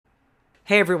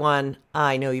Hey everyone,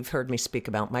 I know you've heard me speak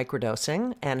about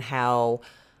microdosing and how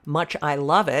much I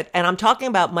love it. And I'm talking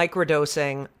about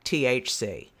microdosing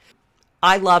THC.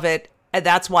 I love it. And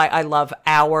that's why I love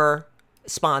our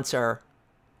sponsor,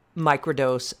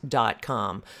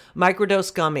 microdose.com.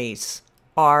 Microdose gummies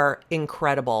are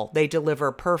incredible. They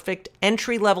deliver perfect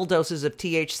entry-level doses of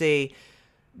THC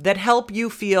that help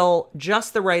you feel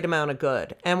just the right amount of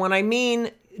good. And when I mean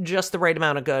just the right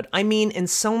amount of good, I mean in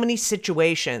so many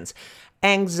situations: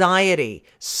 anxiety,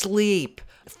 sleep,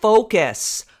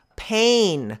 focus,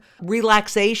 pain,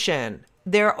 relaxation.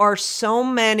 There are so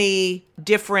many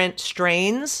different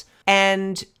strains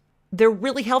and they're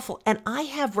really helpful. And I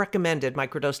have recommended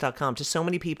microdose.com to so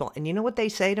many people. And you know what they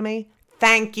say to me?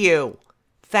 Thank you.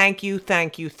 Thank you,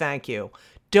 thank you, thank you.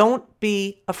 Don't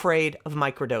be afraid of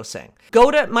microdosing. Go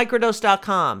to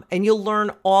microdose.com and you'll learn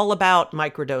all about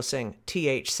microdosing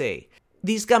THC.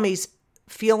 These gummies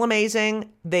feel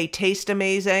amazing. They taste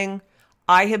amazing.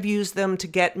 I have used them to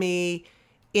get me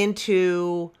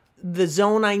into the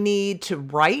zone I need to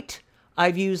write.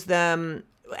 I've used them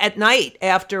at night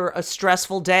after a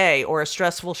stressful day or a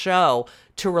stressful show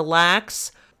to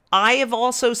relax. I have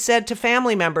also said to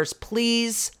family members,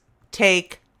 please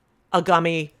take a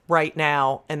gummy right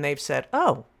now. And they've said,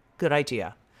 oh, good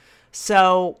idea.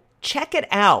 So check it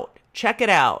out. Check it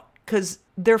out because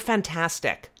they're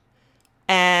fantastic.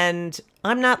 And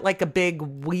I'm not like a big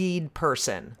weed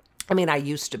person. I mean, I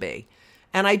used to be.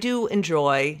 And I do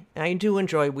enjoy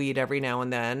weed every now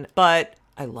and then, but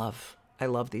I love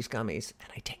these gummies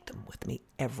and I take them with me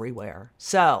everywhere.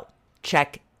 So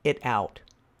check it out.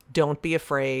 Don't be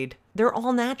afraid. They're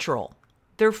all natural.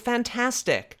 They're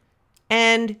fantastic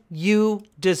and you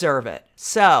deserve it.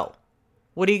 So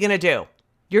what are you going to do?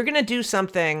 You're going to do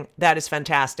something that is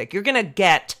fantastic. You're going to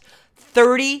get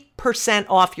 30%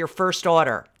 off your first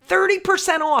order.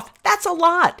 30% off. That's a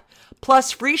lot.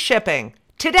 Plus free shipping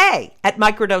today at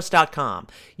microdose.com.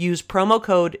 Use promo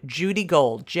code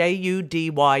JudyGold,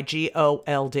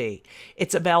 JUDYGOLD.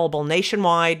 It's available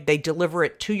nationwide. They deliver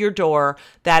it to your door.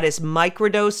 That is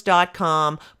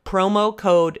microdose.com, promo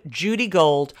code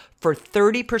JudyGold for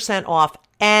 30% off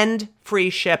and free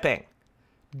shipping.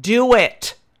 Do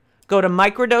it. Go to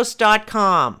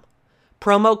microdose.com,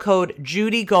 promo code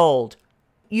JudyGold.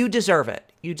 You deserve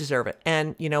it. You deserve it.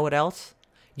 And you know what else?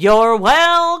 You're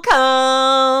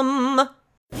welcome.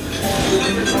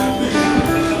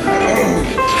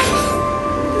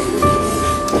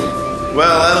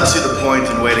 Well, I don't see the point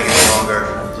in waiting any longer,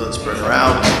 so let's bring her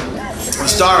out. The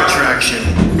star attraction,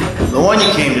 the one you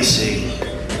came to see.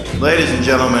 Ladies and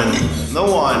gentlemen, the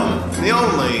one, the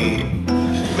only,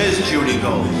 Miss Judy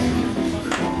Gold.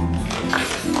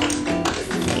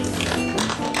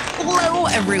 Hello,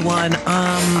 everyone.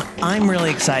 I'm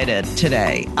really excited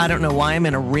today. I don't know why I'm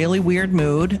in a really weird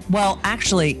mood. Well,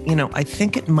 actually, I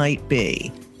think it might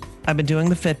be. I've been doing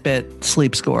the Fitbit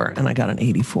sleep score and I got an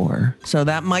 84. So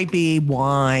that might be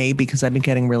why, because I've been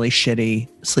getting really shitty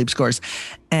sleep scores.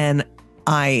 And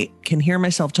I can hear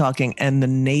myself talking and the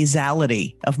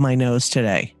nasality of my nose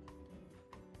today.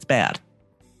 It's bad.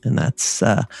 And that's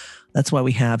why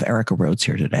we have Erica Rhodes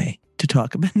here today to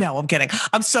talk about. No, I'm kidding.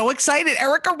 I'm so excited.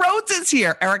 Erica Rhodes is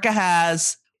here. Erica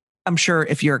has, I'm sure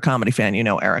if you're a comedy fan, you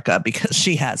know Erica because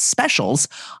she has specials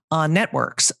on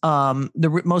networks.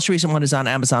 The most recent one is on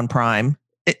Amazon Prime.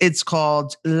 It's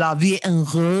called La Vie en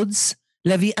Rhodes.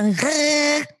 La Vie en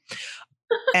Rhodes.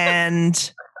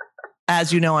 And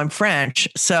as you know, I'm French.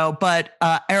 So, but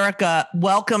Erica,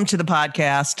 welcome to the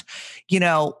podcast.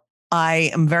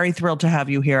 I am very thrilled to have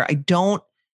you here. I don't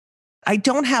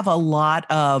have a lot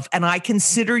of, and I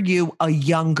consider you a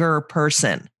younger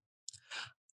person.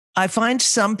 I find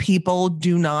some people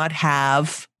do not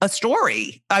have a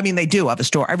story. I mean, they do have a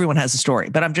story. Everyone has a story,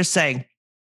 but I'm just saying,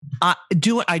 I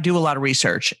do a lot of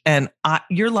research and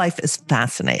your life is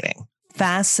fascinating.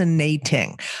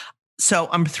 So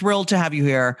I'm thrilled to have you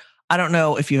here. I don't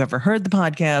know if you've ever heard the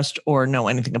podcast or know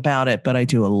anything about it, but I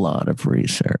do a lot of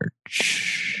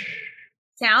research.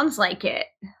 Sounds like it.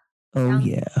 Oh,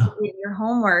 yeah. Your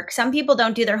homework. Some people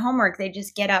don't do their homework. They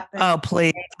just get up. Oh,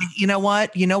 please. You know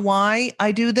what? You know why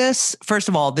I do this? First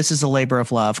of all, this is a labor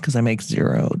of love because I make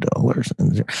 $0.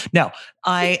 No,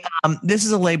 this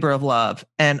is a labor of love.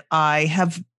 And I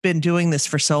have been doing this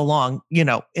for so long,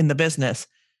 in the business.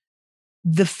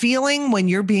 The feeling when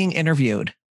you're being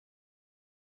interviewed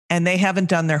and they haven't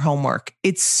done their homework,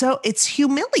 it's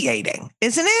humiliating,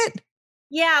 isn't it?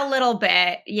 Yeah, a little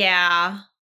bit. Yeah.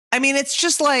 I mean, it's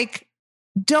just like,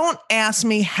 don't ask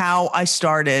me how I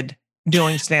started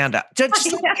doing stand-up. Just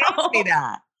don't ask me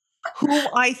that. Who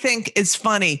I think is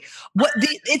funny.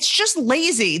 It's just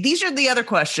lazy. These are the other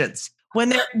questions.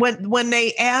 when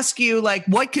they ask you like,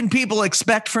 what can people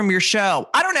expect from your show?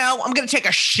 I don't know. I'm going to take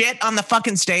a shit on the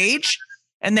fucking stage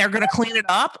and they're going to clean it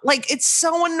up. Like, it's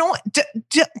so annoying.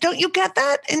 Don't you get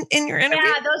that in your interview?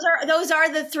 Yeah, those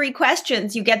are the 3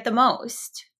 questions you get the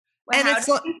most. And How it's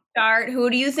do you start? Who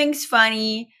do you think's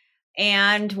funny?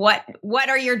 And what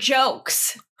are your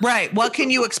jokes? Right. What can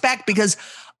you expect? Because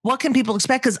what can people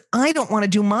expect? Because I don't want to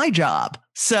do my job.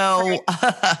 So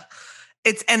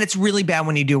it's really bad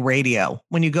when you do radio,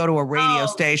 when you go to a radio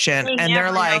station and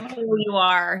they're like, know who you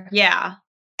are. Yeah.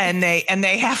 And they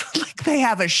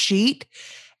have a sheet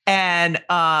and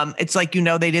it's like,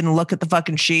 they didn't look at the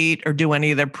fucking sheet or do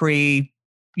any of their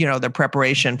their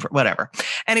preparation for whatever.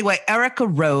 Anyway, Erica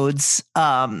Rhodes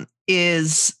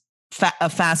is a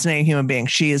fascinating human being.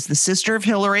 She is the sister of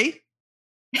Hillary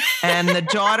and the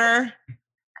daughter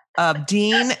of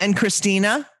Dean and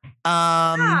Christina.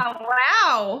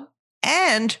 Wow.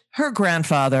 And her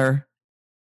grandfather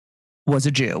was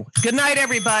a Jew. Good night,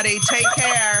 everybody. Take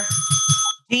care.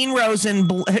 Dean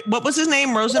Rosenblum. What was his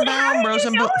name? Rosenbaum? How did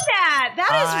you know that?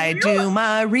 That is I do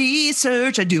my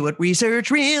research. I do research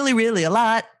really, really a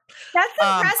lot. That's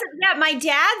impressive. Yeah, my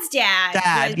dad's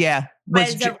dad.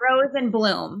 Was a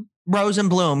Rosenblum.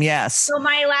 Rosenblum, yes. So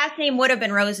my last name would have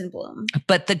been Rosenblum.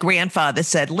 But the grandfather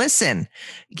said, listen,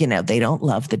 they don't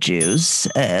love the Jews.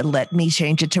 Let me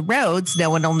change it to Rhodes. No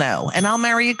one will know. And I'll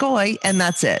marry a goy. And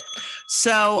that's it.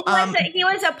 So he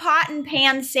was a pot and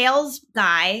pan sales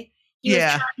guy. He was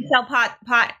trying to sell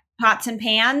pots and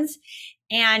pans.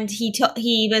 And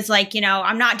he was like,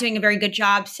 I'm not doing a very good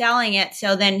job selling it.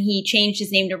 So then he changed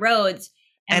his name to Rhodes.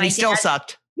 And he still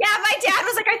sucked. Yeah, my dad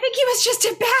was like, I think he was just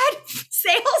a bad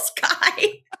sales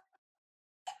guy.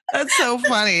 That's so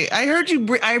funny.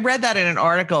 I read that in an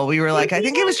article. We were like, I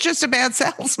think he was just a bad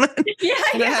salesman. Yeah.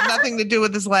 It had nothing to do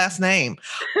with his last name.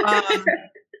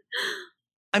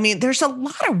 There's a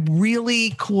lot of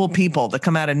really cool people that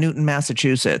come out of Newton,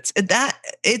 Massachusetts.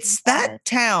 It's that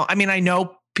town. I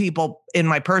know people in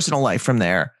my personal life from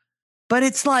there, but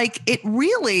it's like, it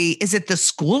really, is it the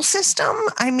school system?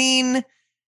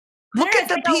 Look at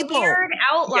the people. A weird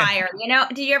outlier. Yeah.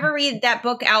 Did you ever read that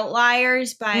book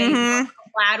Outliers by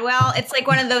Gladwell? It's like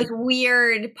one of those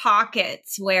weird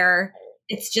pockets where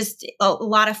it's just a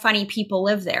lot of funny people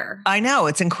live there. I know.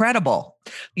 It's incredible.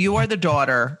 You are the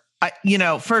daughter.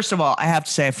 First of all, I have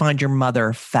to say, I find your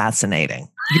mother fascinating.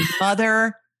 Your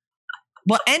mother,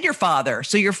 and your father.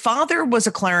 So your father was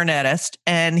a clarinetist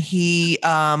and he,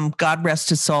 God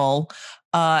rest his soul,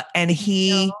 and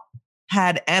he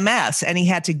had MS and he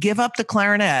had to give up the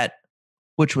clarinet,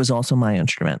 which was also my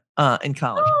instrument in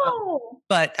college. Oh.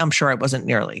 But I'm sure it wasn't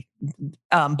nearly.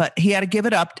 But he had to give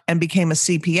it up and became a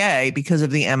CPA because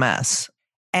of the MS.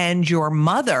 And your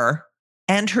mother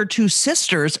and her 2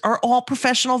 sisters are all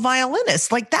professional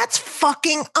violinists. Like, that's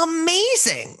fucking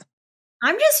amazing.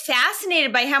 I'm just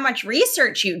fascinated by how much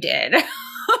research you did.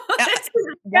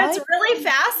 That's really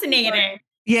fascinating.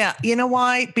 Yeah. You know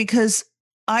why? Because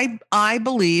I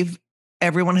believe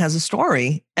everyone has a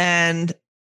story and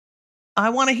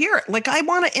I want to hear it. Like, I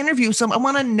want to interview I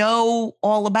want to know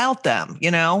all about them,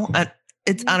 I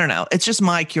don't know. It's just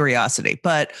my curiosity,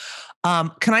 but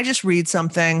can I just read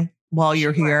something while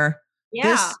you're here? Yeah.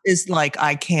 This is like,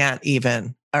 I can't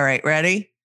even. All right.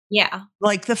 Ready? Yeah.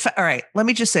 Like all right. Let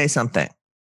me just say something.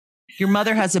 Your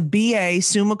mother has a BA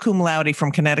summa cum laude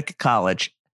from Connecticut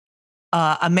College,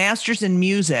 a master's in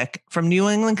music from New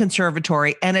England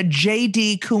Conservatory, and a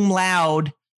JD cum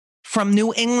laude from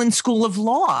New England School of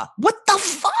Law. What the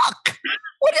fuck?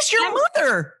 What is your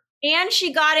mother? And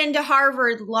she got into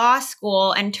Harvard Law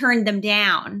School and turned them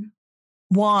down.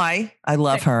 Why? I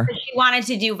love her. She wanted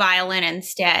to do violin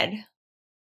instead.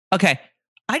 Okay.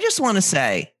 I just want to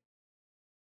say,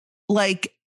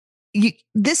 like,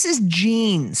 this is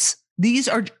genes. These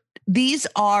are,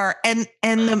 I'm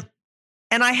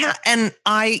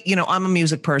a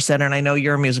music person and I know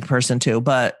you're a music person too,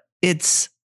 but it's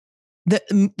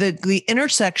the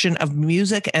intersection of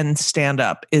music and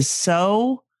stand-up is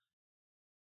so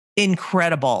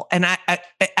incredible. And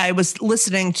I was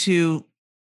listening to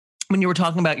when you were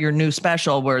talking about your new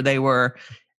special where they were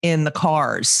in the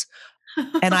cars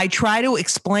and I try to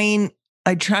explain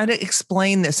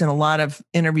this in a lot of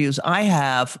interviews I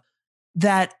have,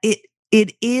 that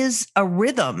it is a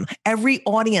rhythm. Every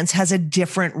audience has a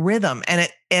different rhythm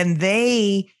and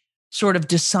they sort of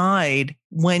decide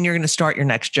when you're going to start your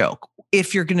next joke,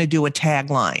 if you're going to do a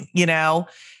tagline,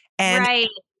 and right.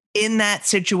 In that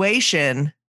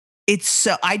situation,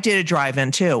 I did a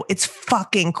drive-in too. It's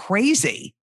fucking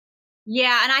crazy.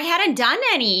 Yeah, and I hadn't done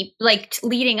any like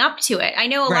leading up to it. I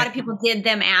know a lot of people did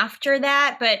them after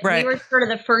that, but we were sort of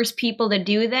the first people to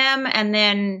do them, and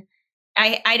then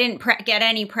I didn't get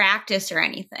any practice or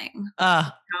anything.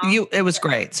 It was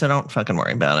great, so don't fucking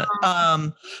worry about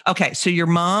it. Okay, so your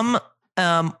mom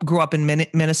grew up in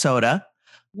Minnesota.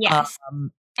 Yes,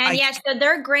 so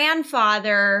their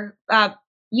grandfather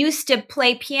used to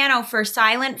play piano for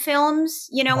silent films.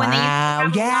 You know, when they used to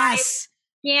have a live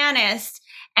pianist,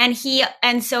 and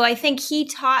so I think he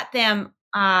taught them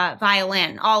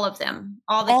violin, all of them,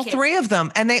 all kids. 3 of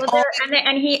them, and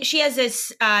she has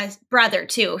this brother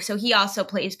too, so he also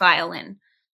plays violin.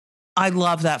 I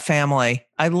love that family.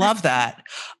 I love that.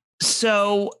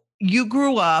 So you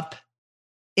grew up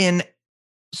in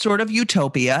sort of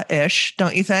utopia-ish,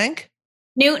 don't you think?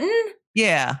 Newton?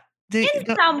 Yeah. In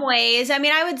some ways. I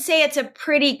mean, I would say it's a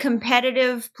pretty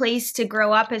competitive place to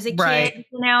grow up as a kid,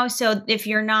 you know? So if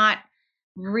you're not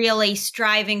really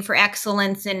striving for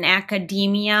excellence in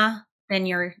academia, then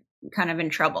you're kind of in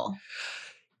trouble.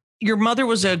 Your mother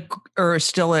was or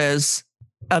still is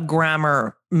a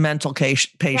grammar mental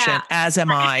patient, as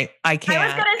am I. I can't. I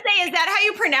was going to say, is that how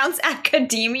you pronounce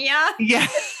academia? Yeah. It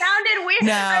sounded weird.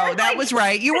 No, that was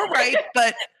right. You were right.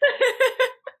 But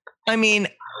I mean,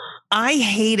 I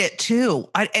hate it too.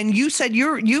 And you said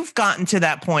you've gotten to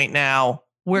that point now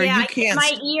where you can't.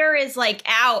 My ear is like,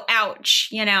 ow, ouch,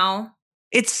 you know?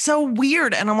 It's so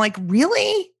weird. And I'm like,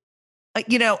 really?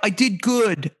 You know, I did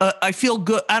good. I feel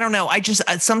good. I don't know. I just,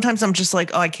 sometimes I'm just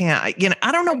like, oh, I can't,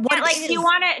 I don't know what it is. Do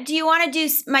you want to do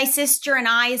my sister and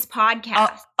I's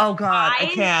podcast? Oh God, I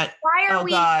can't.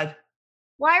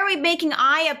 Why are we making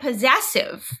I a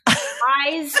possessive?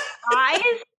 Eyes?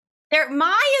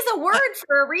 My is a word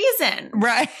for a reason.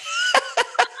 Right.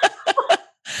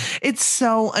 It's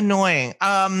so annoying.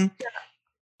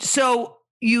 So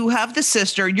you have the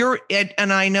sister,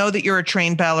 and I know that you're a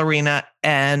trained ballerina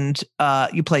and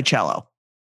you play cello.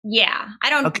 Yeah. I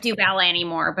don't do ballet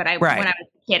anymore, but when I was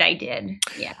a kid, I did.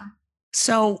 Yeah.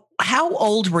 So how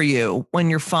old were you when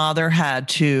your father had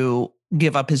to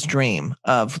give up his dream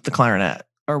of the clarinet?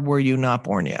 Or were you not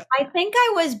born yet? I think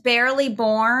I was barely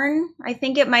born. I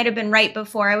think it might have been right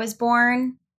before I was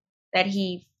born that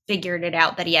he figured it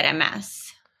out that he had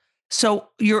MS. So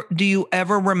do you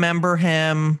ever remember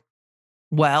him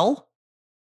well?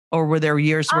 Or were there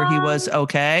years where he was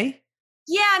okay?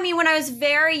 Yeah, I mean, when I was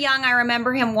very young, I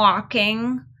remember him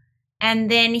walking.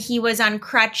 And then he was on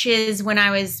crutches when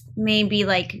I was maybe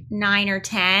like 9 or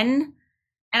 10.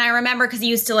 And I remember because he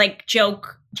used to like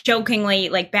jokingly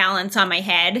like balance on my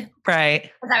head.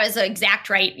 Right. That was the exact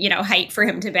right, height for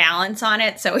him to balance on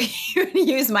it. So he would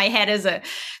use my head as a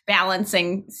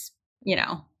balancing,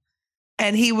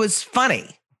 And he was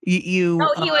funny. He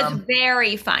was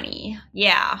very funny.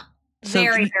 Yeah.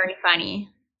 Very funny.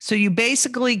 So you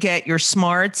basically get your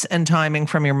smarts and timing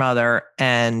from your mother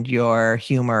and your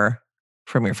humor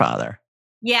from your father.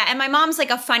 Yeah. And my mom's like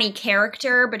a funny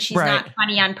character, but she's not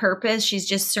funny on purpose. She's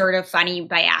just sort of funny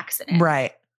by accident.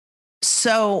 Right.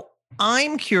 So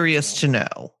I'm curious to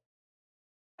know.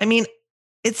 I mean,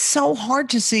 it's so hard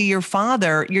to see your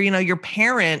father, your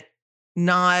parent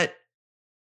not,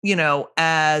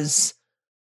 as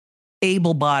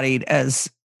able-bodied as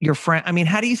your friend. I mean,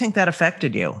 how do you think that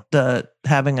affected you?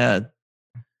 Having a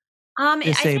disabled?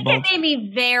 I think it made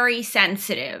me very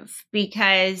sensitive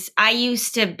because I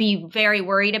used to be very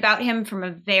worried about him from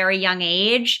a very young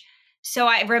age. So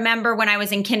I remember when I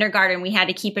was in kindergarten, we had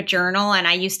to keep a journal, and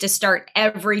I used to start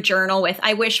every journal with,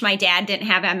 I wish my dad didn't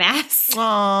have MS.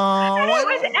 Oh, and it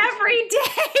was every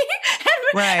day.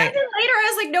 And then later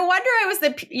I was like, no wonder I was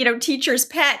the teacher's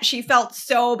pet. She felt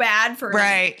so bad for me.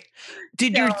 Right.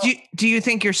 Do you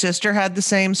think your sister had the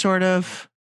same sort of?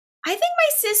 I think my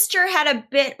sister had a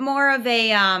bit more of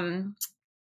a,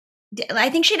 I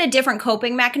think she had a different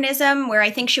coping mechanism where I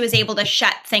think she was able to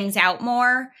shut things out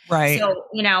more. Right. So,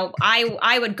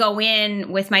 I would go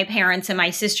in with my parents and my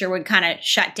sister would kind of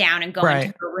shut down and go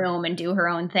into her room and do her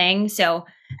own thing. So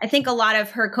I think a lot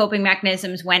of her coping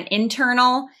mechanisms went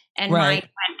internal and mine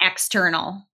went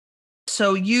external.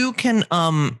 So you can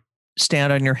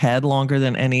stand on your head longer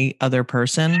than any other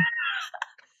person?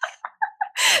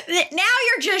 Now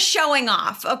you're just showing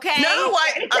off, okay? No,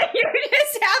 you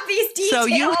just have these details. So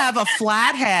you have a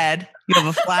flat head. You're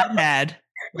the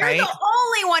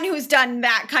only one who's done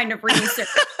that kind of research.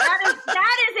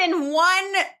 that is in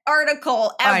one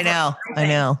article ever. I know.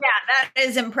 Yeah, that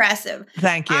is impressive.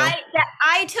 Thank you.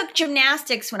 I took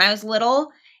gymnastics when I was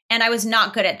little, and I was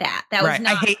not good at that. That was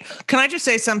not. Can I just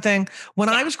say something? When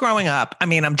I was growing up, I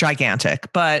mean, I'm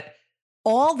gigantic, but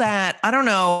all that, I don't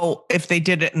know if they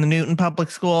did it in the Newton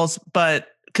public schools, but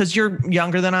because you're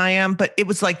younger than I am, but it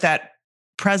was like that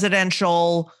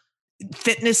presidential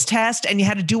fitness test, and you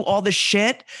had to do all this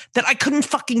shit that I couldn't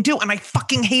fucking do. And I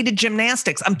fucking hated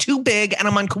gymnastics. I'm too big and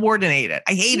I'm uncoordinated.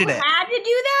 I hated it. Had to do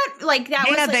that? Like that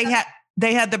was like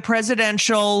they had the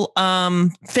presidential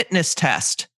fitness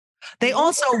test. They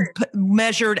also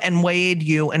measured and weighed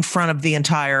you in front of the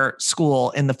entire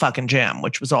school in the fucking gym,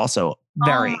 which was also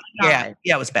very,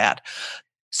 it was bad.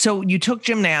 So you took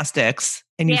gymnastics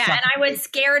and and I was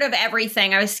scared of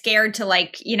everything. I was scared to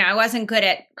I wasn't good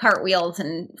at cartwheels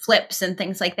and flips and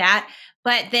things like that.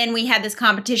 But then we had this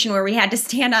competition where we had to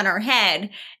stand on our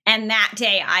head. And that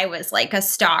day I was like a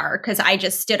star because I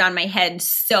just stood on my head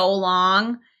so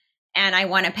long and I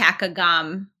won a pack of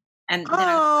gum. And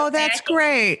that's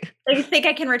great. I think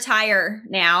I can retire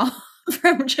now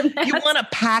from gymnastics. You want a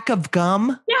pack of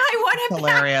gum? Yeah, I want a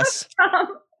hilarious. Pack of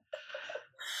gum.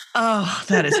 Oh,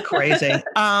 that is crazy.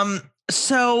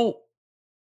 So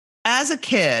as a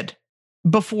kid,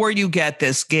 before you get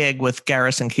this gig with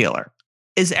Garrison Keillor,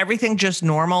 is everything just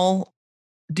normal?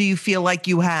 Do you feel like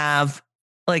you have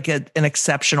like an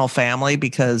exceptional family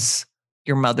because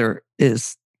your mother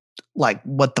is like,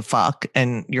 what the fuck?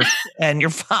 And your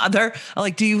father,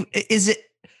 like, is it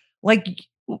like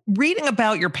reading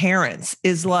about your parents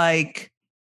is like,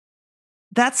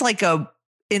 that's like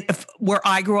where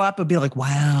I grew up, it'd be like,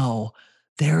 wow,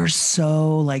 they're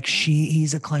so like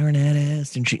he's a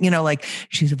clarinetist and she, like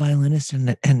she's a violinist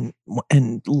and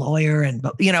lawyer and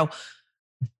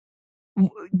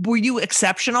were you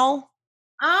exceptional?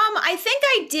 I think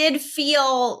I did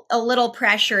feel a little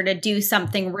pressure to do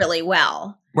something really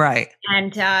well. Right.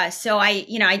 And so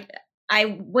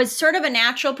I was sort of a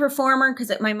natural performer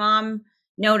because my mom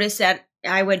noticed that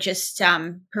I would just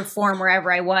perform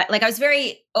wherever I was. Like I was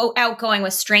very outgoing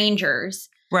with strangers.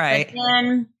 Right. But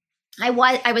then I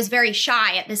was very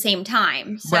shy at the same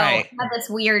time. So I had this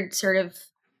weird sort of,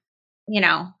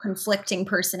 conflicting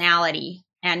personality.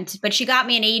 But she got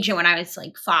me an agent when I was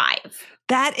like 5.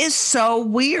 That is so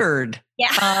weird. Yeah,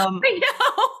 I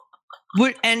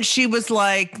know. And she was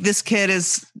like, this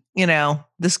kid's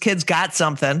got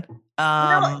something.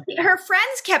 Her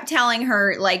friends kept telling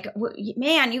her, like,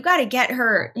 man, you got to get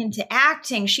her into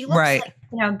acting. She looks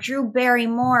like, Drew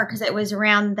Barrymore, because it was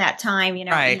around that time,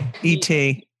 Right,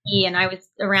 E.T. And I was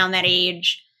around that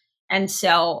age. And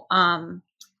so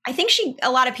I think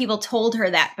a lot of people told her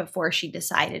that before she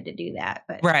decided to do that.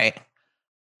 But right.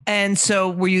 And so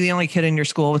were you the only kid in your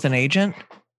school with an agent?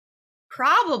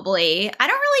 Probably. I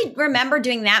don't really remember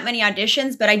doing that many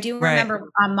auditions, but I do remember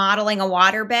modeling a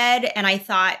waterbed. And I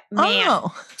thought, man,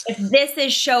 if this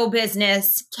is show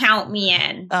business, count me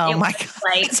in. Oh my God.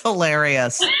 It's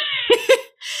hilarious.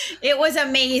 It was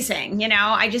amazing.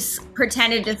 I just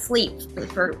pretended to sleep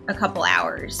for a couple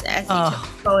hours as they took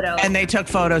photos. And they took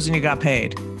photos and you got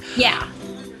paid. Yeah.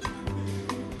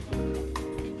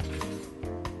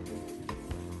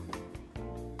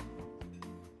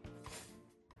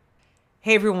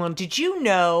 Hey everyone, did you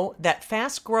know that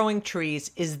Fast Growing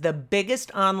Trees is the biggest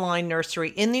online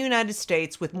nursery in the United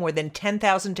States with more than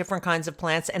 10,000 different kinds of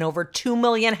plants and over 2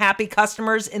 million happy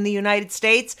customers in the United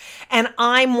States? And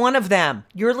I'm one of them.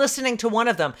 You're listening to one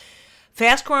of them.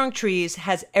 Fast Growing Trees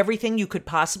has everything you could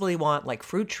possibly want, like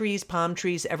fruit trees, palm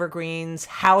trees, evergreens,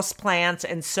 house plants,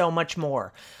 and so much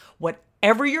more.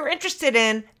 Whatever you're interested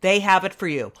in, they have it for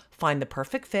you. Find the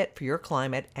perfect fit for your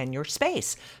climate and your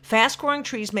space. Fast Growing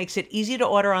Trees makes it easy to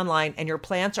order online, and your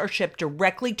plants are shipped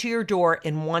directly to your door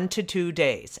in 1 to 2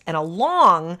 days. And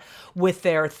along with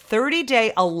their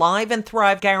 30-day Alive and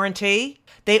Thrive guarantee,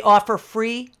 they offer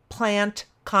free plant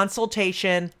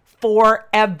consultation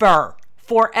forever.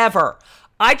 Forever.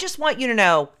 I just want you to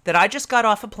know that I just got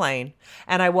off a plane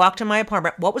and I walked in my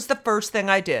apartment. What was the first thing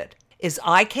I did? Is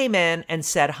I came in and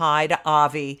said hi to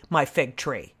Avi, my fig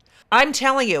tree. I'm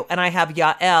telling you, and I have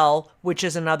Yael, which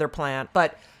is another plant,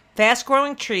 but Fast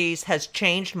Growing Trees has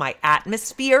changed my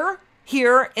atmosphere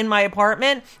here in my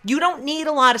apartment. You don't need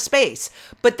a lot of space,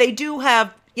 but they do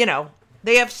have,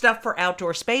 they have stuff for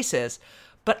outdoor spaces.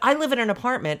 But I live in an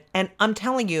apartment, and I'm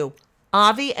telling you,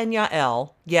 Avi and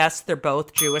Yael, yes, they're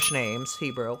both Jewish names,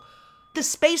 Hebrew. The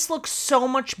space looks so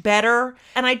much better.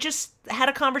 And I just had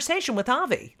a conversation with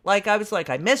Avi. Like, I was like,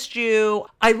 I missed you.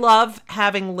 I love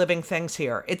having living things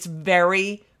here. It's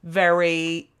very,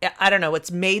 very, I don't know,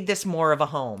 it's made this more of a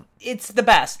home. It's the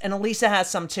best. And Elisa has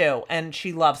some too. And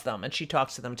she loves them. And she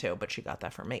talks to them too. But she got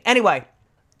that from me. Anyway,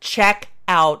 check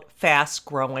out Fast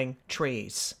Growing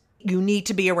Trees. You need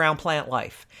to be around Plant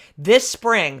Life. This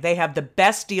spring, they have the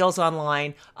best deals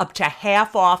online, up to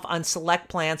half off on select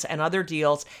plants and other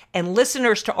deals. And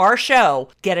listeners to our show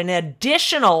get an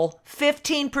additional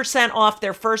 15% off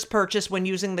their first purchase when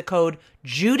using the code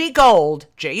JudyGold,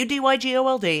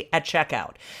 JUDYGOLD, at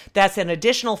checkout. That's an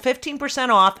additional 15%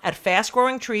 off at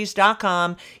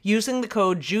fastgrowingtrees.com using the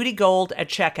code JudyGold at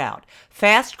checkout.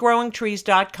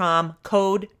 Fastgrowingtrees.com,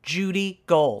 code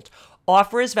JudyGold.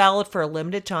 Offer is valid for a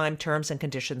limited time. Terms and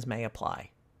conditions may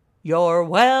apply. You're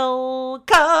welcome.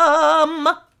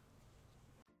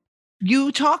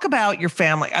 You talk about your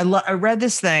family. I read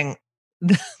this thing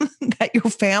that your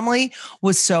family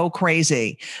was so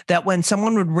crazy that when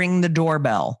someone would ring the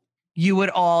doorbell, you would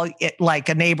all, like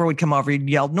a neighbor would come over, you'd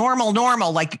yell, normal,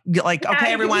 normal, like,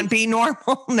 okay, everyone be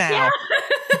normal now. Yeah.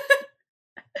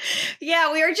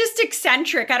 Yeah, we were just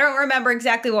eccentric. I don't remember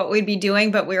exactly what we'd be doing,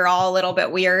 but we were all a little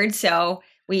bit weird. So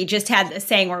we just had this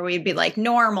saying where we'd be like,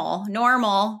 normal,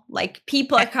 like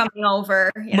people are coming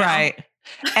over. You know? Right.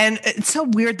 And it's so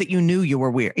weird that you knew you were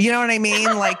weird. You know what I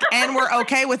mean? Like, and we're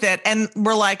okay with it. And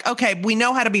we're like, okay, we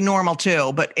know how to be normal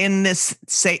too. But in this,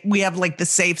 we have like the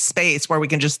safe space where we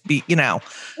can just be, you know.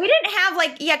 We didn't have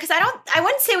because I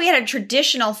wouldn't say we had a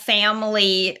traditional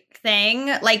family thing.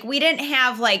 Like, we didn't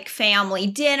have like family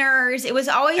dinners. It was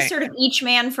always sort of each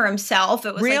man for himself.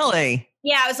 It was really,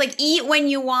 it was like eat when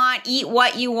you want, eat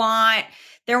what you want.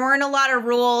 There weren't a lot of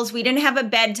rules. We didn't have a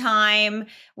bedtime.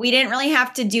 We didn't really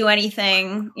have to do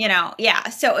anything, you know. Yeah.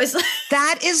 So it was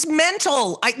that is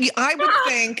mental. I would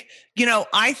think, you know,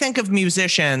 I think of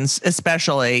musicians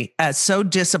especially as so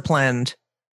disciplined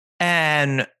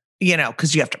and, you know,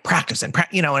 because you have to practice and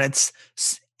you know, and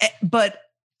but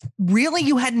really,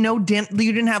 you had no dinner.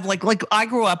 You didn't have like I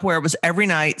grew up where it was every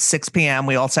night, 6 p.m.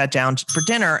 We all sat down for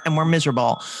dinner and we're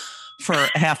miserable for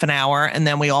half an hour. And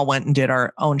then we all went and did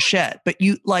our own shit. But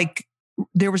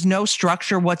there was no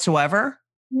structure whatsoever.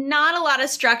 Not a lot of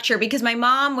structure because my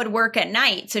mom would work at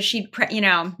night. So she'd,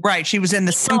 right. She was in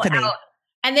the symphony.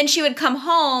 And then she would come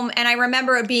home and I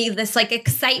remember it would be this like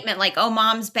excitement, like, oh,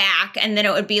 mom's back. And then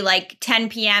it would be like 10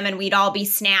 p.m. and we'd all be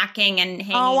snacking and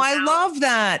hanging out. I love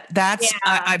that. That's,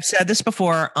 I've said this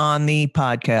before on the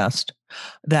podcast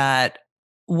that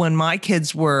when my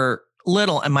kids were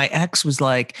little and my ex was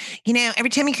like, you know,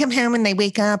 every time you come home and they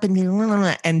wake up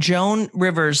and Joan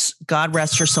Rivers, God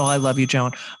rest her soul, I love you,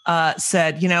 Joan,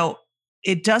 said, you know,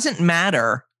 it doesn't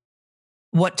matter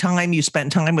what time you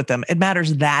spend time with them. It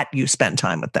matters that you spend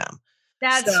time with them.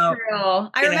 That's true.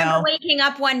 I remember waking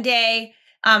up one day,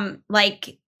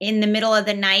 like in the middle of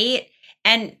the night,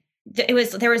 and there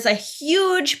was a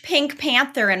huge Pink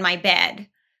Panther in my bed.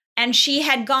 And she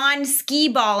had gone ski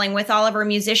balling with all of her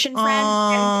musician friends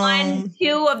and won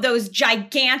 2 of those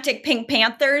gigantic Pink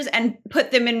Panthers and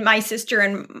put them in my sister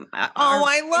and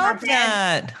I love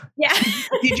that. Yeah.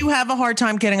 Did you have a hard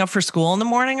time getting up for school in the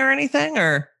morning or anything?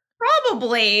 Or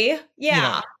probably, yeah. You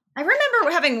know. I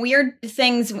remember having weird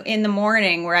things in the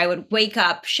morning where I would wake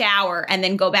up, shower, and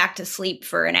then go back to sleep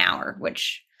for an hour,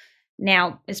 which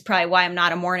now is probably why I'm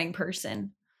not a morning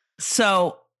person.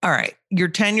 So, all right, you're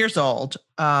 10 years old.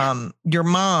 Your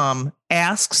mom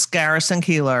asks Garrison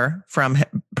Keillor from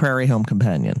Prairie Home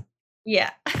Companion.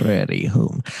 Yeah. Prairie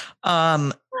Home.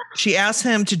 She asks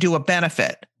him to do a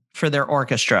benefit for their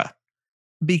orchestra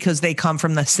because they come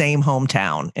from the same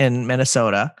hometown in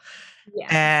Minnesota. Yeah.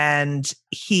 And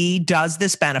he does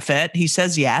this benefit. He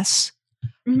says yes.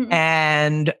 Mm-hmm.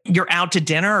 And you're out to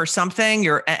dinner or something.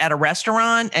 You're at a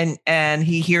restaurant and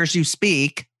he hears you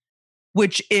speak,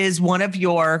 which is one of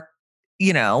your,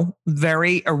 you know,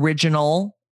 very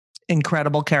original,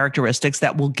 incredible characteristics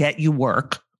that will get you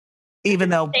work, even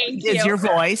though it's your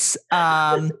voice.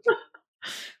 And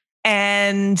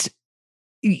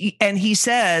he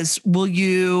says, will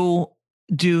you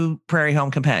do Prairie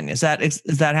Home Companion? Is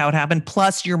that how it happened?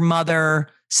 Plus your mother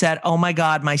said, oh my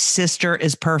God, my sister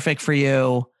is perfect for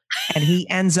you. And he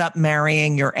ends up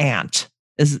marrying your aunt.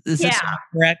 Is this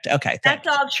correct? Okay. That's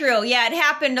all true. Yeah. It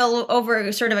happened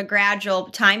over sort of a gradual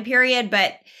time period,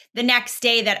 but the next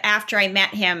day that after I met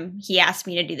him, he asked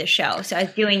me to do the show. So I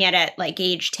was doing it at like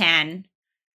age 10.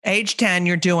 Age 10,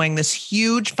 you're doing this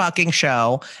huge fucking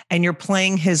show and you're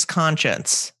playing his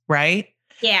conscience, right?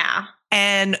 Yeah.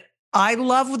 And I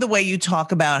love the way you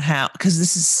talk about how, because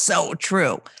this is so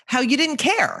true, how you didn't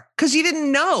care because you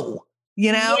didn't know.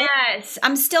 You know? Yes.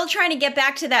 I'm still trying to get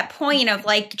back to that point of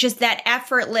like just that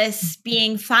effortless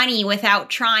being funny without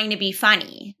trying to be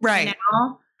funny. Right. You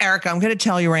know? Erica, I'm going to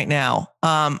tell you right now.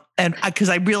 And because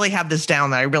I really have this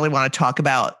down that I really want to talk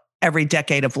about every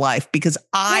decade of life, because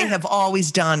I have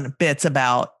always done bits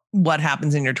about what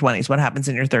happens in your 20s, what happens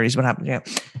in your 30s, what happens.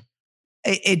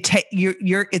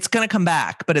 it's going to come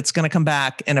back, but it's going to come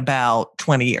back in about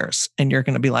 20 years. And you're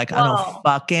going to be like, I don't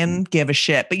fucking give a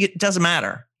shit, but it doesn't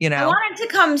matter. You know, I want it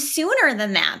to come sooner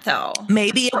than that though.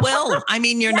 Maybe it will. I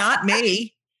mean, you're not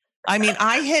me. I mean,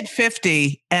 I hit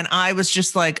 50 and I was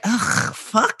just like, ugh,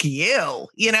 fuck you.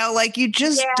 You know, like you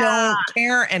just don't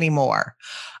care anymore.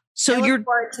 So I look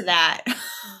forward to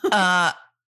that.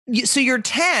 So you're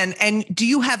 10 and do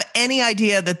you have any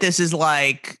idea that this is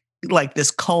like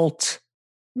this cult?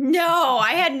 No,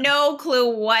 I had no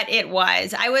clue what it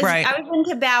was. I was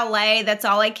into ballet. That's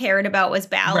all I cared about was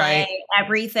ballet,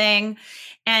 everything.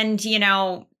 And, you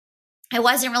know, I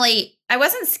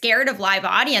wasn't scared of live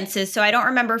audiences. So I don't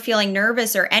remember feeling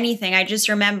nervous or anything. I just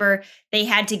remember they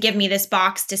had to give me this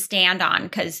box to stand on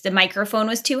because the microphone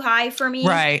was too high for me.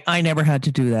 Right. I never had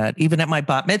to do that. Even at my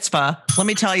bat mitzvah, let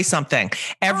me tell you something.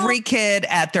 Every kid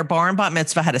at their bar and bat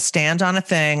mitzvah had to stand on a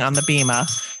thing on the bima.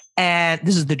 And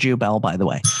this is the Jew bell, by the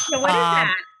way. So what is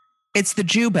that? It's the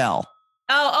Jew bell.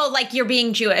 Oh, like you're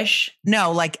being Jewish.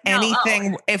 No, like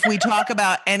anything. If we talk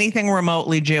about anything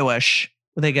remotely Jewish,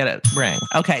 they get a ring.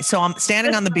 Okay. So I'm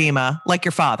standing on the bima like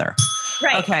your father.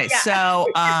 Right. Okay. Yeah. So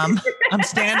I'm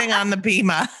standing on the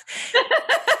bima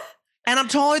and I'm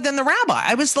taller than the rabbi.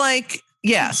 I was like,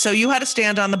 yeah. So you had to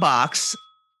stand on the box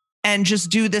and just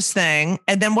do this thing.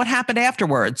 And then what happened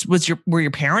afterwards? Were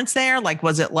your parents there? Like,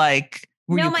 was it like,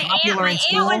 no, my aunt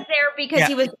was there because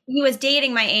he was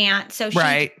dating my aunt. So she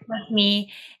was with me.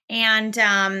 And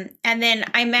then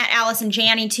I met Allison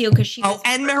Janney too, because she was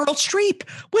and Meryl Streep.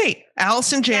 Wait,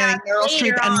 Allison Janney, Meryl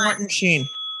Streep, and Martin Sheen.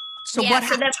 So what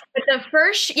happened? The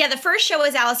first show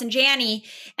was Allison Janney.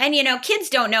 And you know, kids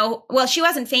don't know, well, she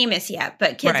wasn't famous yet,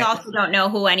 but kids also don't know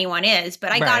who anyone is.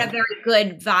 But I got a very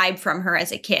good vibe from her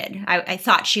as a kid. I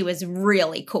thought she was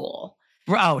really cool.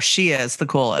 Oh, she is the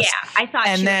coolest. Yeah, I thought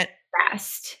she was the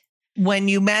best. When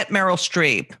you met Meryl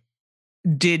Streep,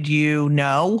 did you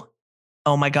know,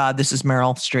 oh my God, this is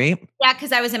Meryl Streep? Yeah,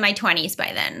 because I was in my 20s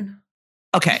by then.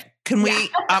 Okay. Can we,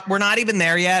 we're not even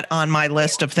there yet on my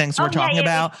list of things we're talking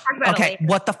about. Okay.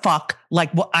 What the fuck?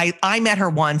 Like I met her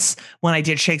once when I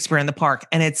did Shakespeare in the Park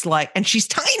and it's like, and she's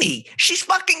tiny. She's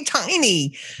fucking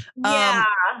tiny. Yeah.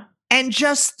 And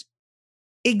just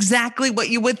exactly what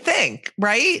you would think,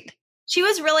 right? She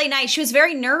was really nice. She was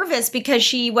very nervous because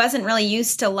she wasn't really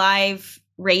used to live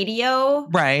radio.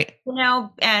 Right. You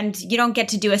know, and you don't get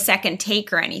to do a second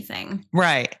take or anything.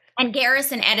 Right. And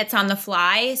Garrison edits on the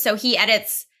fly. So he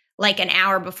edits like an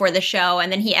hour before the show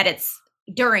and then he edits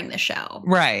during the show.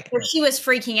 Right. So she was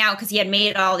freaking out because he had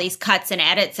made all these cuts and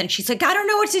edits and she's like, I don't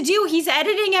know what to do. He's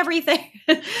editing everything.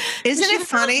 Isn't it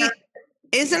funny?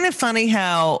 Isn't it funny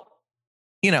how,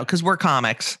 you know, because we're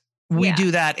comics. We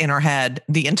do that in our head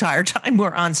the entire time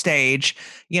we're on stage.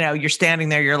 You know, you're standing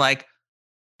there, you're like,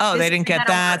 oh, they didn't get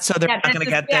that, so they're not going to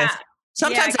get this.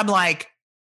 Sometimes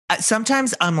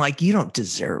I'm like, you don't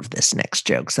deserve this next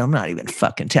joke, so I'm not even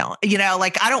fucking telling. You know,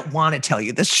 like, I don't want to tell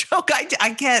you this joke.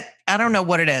 I don't know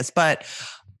what it is, but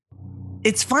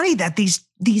it's funny that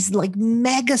these like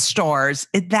mega stars,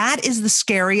 that is the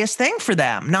scariest thing for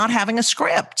them, not having a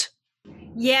script.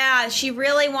 Yeah, she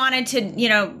really wanted to, you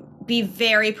know, be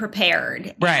very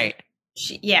prepared. Right.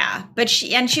 She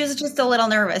was just a little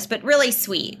nervous, but really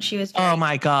sweet. She was. Oh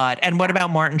my God. And what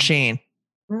about Martin Sheen?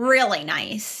 Really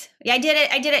nice. Yeah, I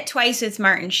did it twice with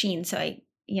Martin Sheen. So I,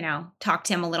 you know, talked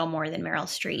to him a little more than Meryl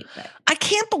Streep. But I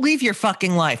can't believe your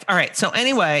fucking life. All right. So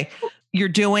anyway, you're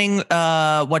doing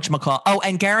whatchamacall. Oh,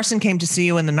 and Garrison came to see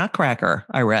you in the Nutcracker,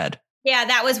 I read. Yeah,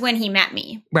 that was when he met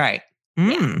me. Right.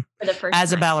 Yeah, for the first time.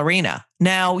 As a ballerina.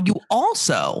 Now you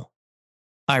also,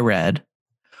 I read,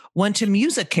 went to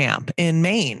music camp in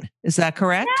Maine. Is that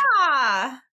correct?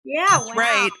 Yeah. Yeah. That's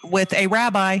right. With a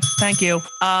rabbi. Thank you.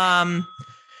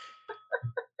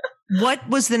 What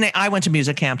was the name? I went to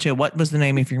music camp too. What was the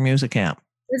name of your music camp?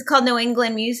 It was called New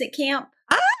England Music Camp.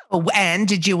 Oh, and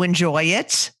did you enjoy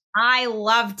it? I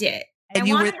loved it. And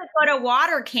I wanted to go to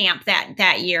water camp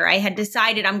that year. I had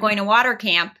decided I'm going to water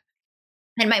camp.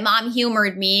 And my mom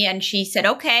humored me and she said,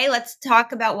 okay, let's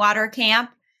talk about water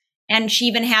camp. And she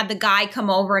even had the guy come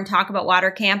over and talk about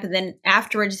water camp. And then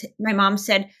afterwards, my mom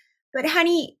said, but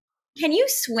honey, can you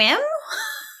swim?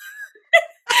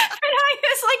 And I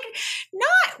was like,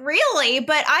 not really,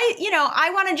 but I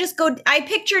want to just go. I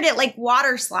pictured it like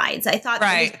water slides. I thought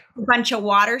there was a bunch of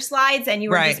water slides and you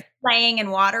were just playing in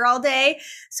water all day.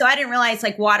 So I didn't realize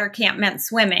like water camp meant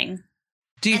swimming.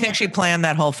 Do you think she planned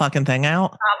that whole fucking thing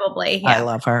out? Probably. Yeah. I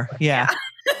love her. Yeah.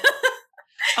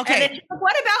 Okay. And then she's like,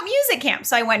 what about music camp?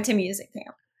 So I went to music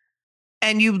camp.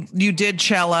 And you did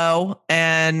cello.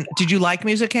 And did you like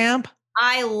music camp?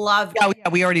 I loved Oh it. yeah,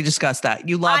 we already discussed that.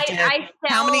 You loved it. I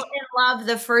fell in love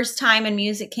the first time in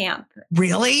music camp.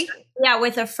 Really? Yeah,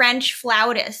 with a French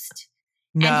flautist.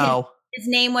 No. And his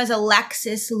name was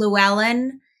Alexis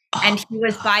Llewellyn. And he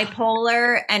was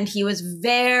bipolar and he was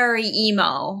very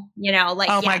emo, like,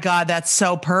 oh my God, that's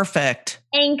so perfect.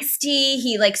 Angsty.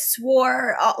 He like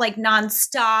swore like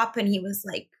nonstop. And he was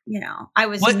like, I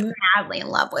was madly in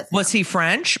love with him. Was he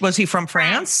French? Was he from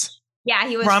France? Yeah,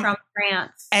 he was from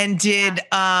France. And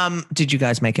did you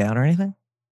guys make out or anything?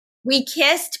 We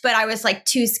kissed, but I was like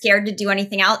too scared to do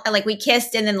anything else. Like we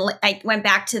kissed and then I went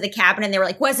back to the cabin and they were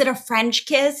like, was it a French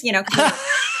kiss?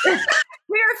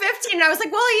 We were 15 and I was like,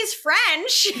 well, he's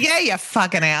French. Yeah, you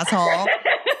fucking asshole.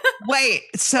 Wait,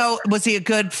 so was he a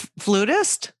good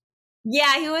flutist?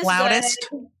 Yeah, he was flautist.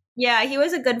 Good. Yeah, he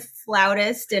was a good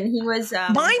flautist and he was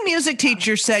my music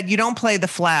teacher said you don't play the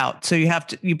flout, so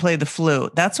you play the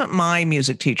flute. That's what my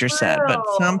music teacher said, but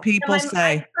some people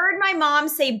say I heard my mom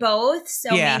say both,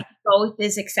 so maybe both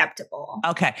is acceptable.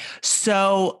 Okay.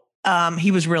 So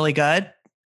he was really good.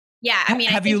 Yeah, I mean,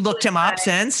 have you looked him up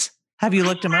since? Have you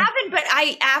looked him up? I haven't,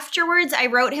 but afterwards I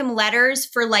wrote him letters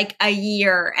for like a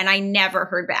year and I never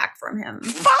heard back from him.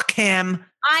 Fuck him.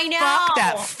 I know. Fuck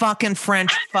that fucking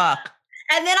French fuck.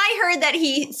 And then I heard that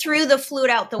he threw the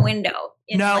flute out the window.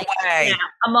 No way.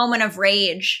 A moment of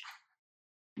rage.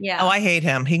 Yeah. Oh, I hate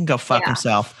him. He can go fuck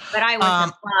himself. But I was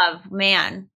in love,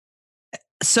 man.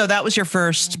 So that was your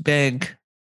first big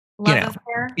love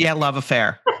affair? Yeah, love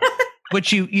affair.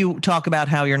 Which you talk about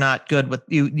how you're not good with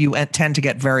you tend to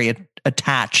get very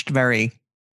attached, very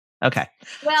okay.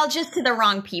 Well, just to the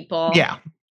wrong people. Yeah.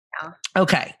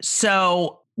 Okay.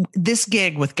 So this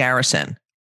gig with Garrison,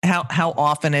 how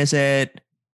often is it?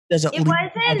 Does it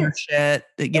wasn't shit?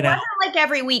 It wasn't like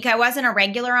every week. I wasn't a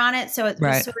regular on it, so it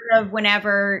was sort of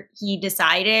whenever he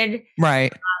decided.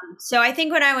 Right. So I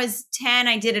think when I was 10,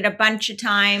 I did it a bunch of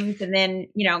times, and then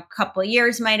a couple of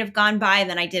years might have gone by, and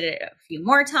then I did it a few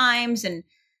more times, and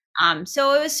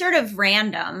so it was sort of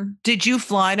random. Did you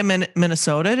fly to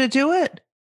Minnesota to do it?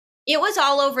 It was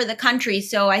all over the country,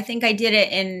 so I think I did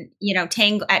it in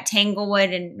at Tanglewood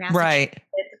and Massachusetts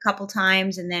a couple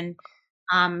times, and then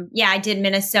I did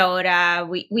Minnesota.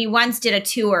 We once did a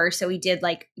tour, so we did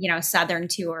like southern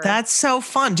tour. That's so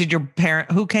fun. Did your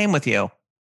who came with you?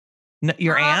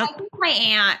 Your aunt? I think my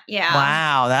aunt, yeah.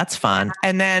 Wow, that's fun. Yeah.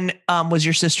 And then was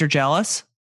your sister jealous?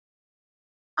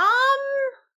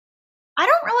 I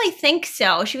don't really think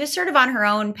so. She was sort of on her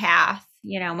own path,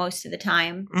 most of the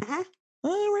time. Mm-hmm.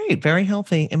 All right, very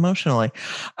healthy emotionally.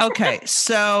 Okay,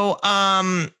 so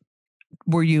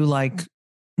were you like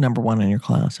number one in your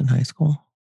class in high school?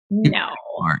 No.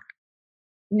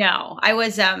 No, I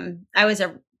was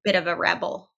a bit of a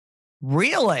rebel.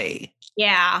 Really?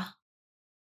 Yeah.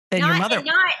 And your mother,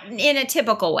 not in a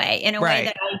typical way, in a way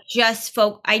that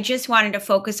I just wanted to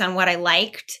focus on what I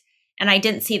liked, and I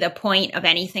didn't see the point of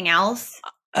anything else.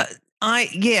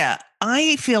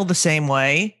 I feel the same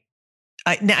way.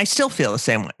 I still feel the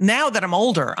same way. Now that I'm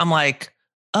older, I'm like,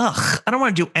 ugh, I don't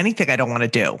want to do anything I don't want to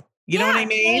do. You know what I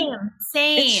mean?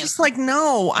 Same. It's just like,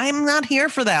 no, I'm not here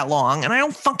for that long, and I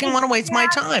don't fucking want to waste my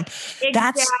time.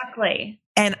 Exactly.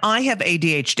 And I have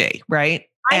ADHD, right?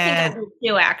 I think I do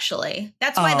too, actually.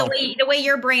 That's why the way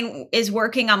your brain is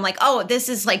working, I'm like, oh, this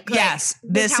is like good. Yes,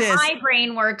 this is how my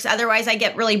brain works. Otherwise, I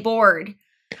get really bored.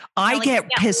 I get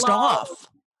pissed off.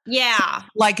 Yeah.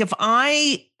 Like if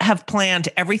I have planned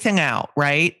everything out,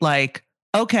 right? Like,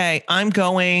 okay, I'm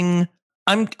going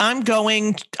on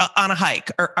a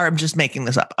hike, or I'm just making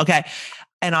this up. Okay.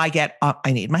 And I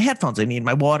need my headphones, I need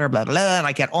my water, blah, blah, blah. And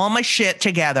I get all my shit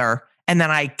together. And then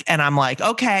I'm like,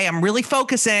 okay, I'm really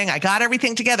focusing. I got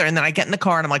everything together. And then I get in the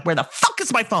car and I'm like, where the fuck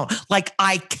is my phone? Like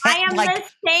I can't. I am the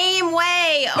same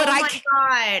way. Oh my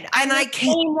God. I'm the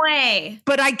same way.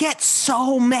 But I get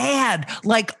so mad.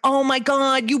 Like, oh my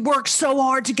God, you worked so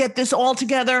hard to get this all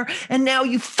together. And now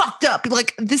you fucked up.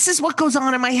 Like, this is what goes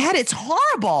on in my head. It's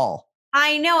horrible.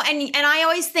 I know. And I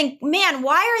always think, man,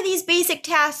 why are these basic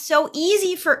tasks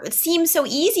seem so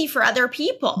easy for other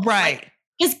people? Right. Like,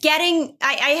 just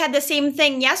I had the same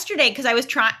thing yesterday because I was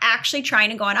actually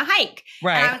trying to go on a hike.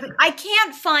 Right. And I was like, I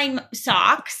can't find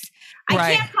socks.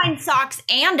 I can't find socks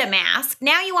and a mask.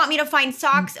 Now you want me to find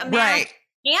socks, a mask,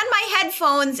 and my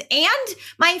headphones and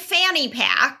my fanny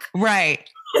pack. Right.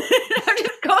 I'm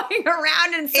just going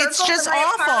around in circles. It's just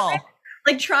awful.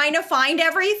 Like trying to find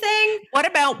everything. What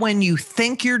about when you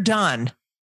think you're done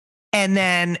And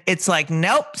then it's like,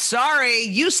 nope, sorry,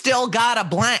 you still got a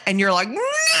blank. And you're like, no,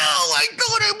 I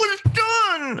thought it was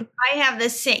done. I have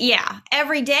this same,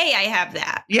 every day I have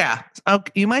that. Yeah. Oh,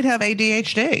 you might have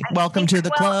ADHD. Welcome to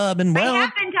the club. And I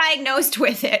have been diagnosed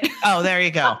with it. Oh, there you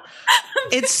go.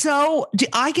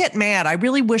 I get mad. I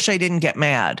really wish I didn't get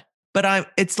mad.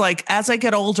 But it's like, as I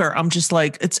get older, I'm just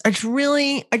like, I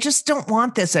just don't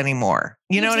want this anymore.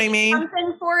 You know what I mean?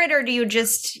 Something for it, or do you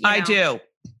just, I do.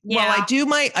 Yeah. Well,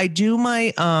 I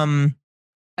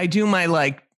do my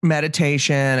like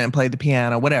meditation and play the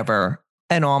piano, whatever,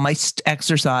 and all my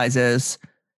exercises.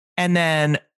 And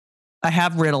then I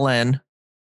have Ritalin,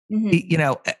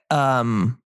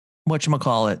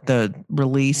 whatchamacallit, the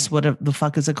release, what the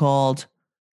fuck is it called?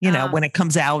 When it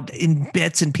comes out in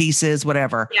bits and pieces,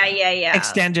 whatever. Yeah.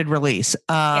 Extended release.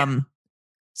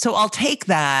 So I'll take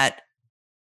that,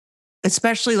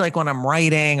 especially like when I'm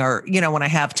writing or, when I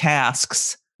have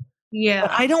tasks. Yeah.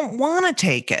 But I don't want to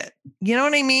take it. You know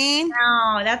what I mean?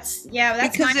 No, that's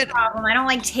my problem. I don't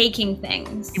like taking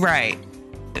things. Right.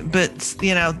 But,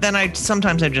 then I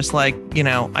just like,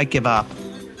 I give up.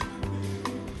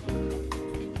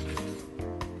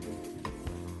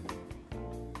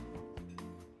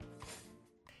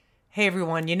 Hey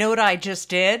everyone, you know what I just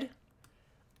did?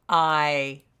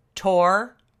 I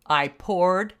tore, I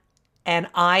poured, and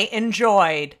I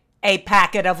enjoyed a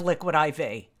packet of Liquid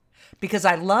IV. Because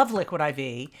I love Liquid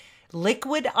IV.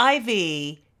 Liquid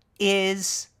IV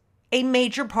is a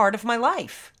major part of my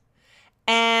life.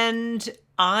 And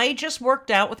I just worked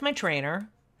out with my trainer,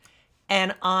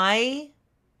 and I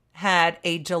had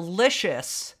a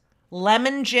delicious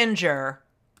lemon ginger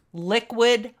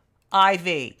Liquid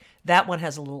IV. That one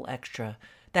has a little extra.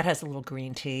 That has a little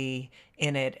green tea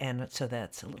in it, and so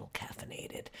that's a little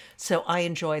caffeinated. So I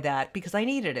enjoy that because I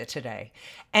needed it today.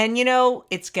 And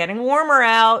it's getting warmer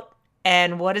out,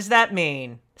 and what does that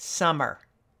mean? Summer.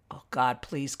 Oh God,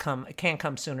 please come. It can't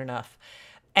come soon enough.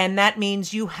 And that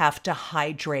means you have to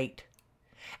hydrate.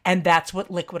 And that's what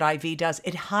Liquid IV does.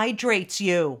 It hydrates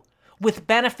you with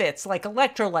benefits like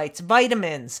electrolytes,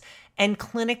 vitamins, and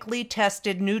clinically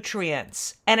tested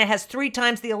nutrients. And it has 3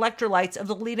 times the electrolytes of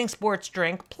the leading sports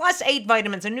drink, plus 8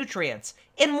 vitamins and nutrients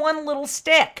in one little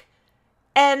stick.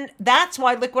 And that's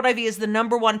why Liquid IV is the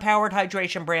 #1 powered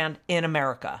hydration brand in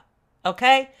America.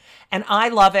 Okay? And I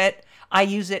love it. I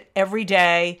use it every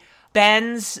day.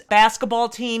 Ben's basketball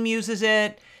team uses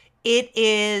it. It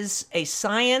is a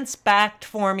science-backed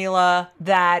formula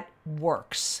that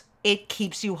works. It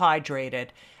keeps you hydrated.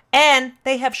 And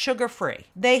they have sugar-free.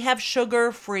 They have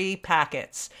sugar-free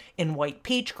packets in white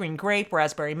peach, green grape,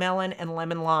 raspberry melon, and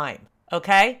lemon lime.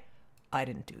 Okay? I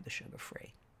didn't do the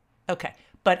sugar-free. Okay.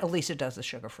 But Elisa does the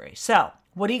sugar-free. So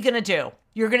what are you going to do?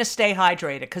 You're going to stay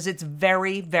hydrated because it's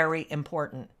very, very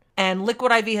important. And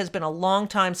Liquid IV has been a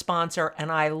long-time sponsor,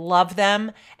 and I love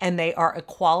them. And they are a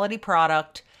quality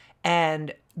product.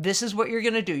 And this is what you're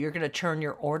going to do. You're going to turn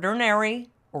your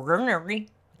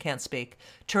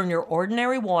turn your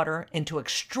ordinary water into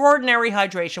extraordinary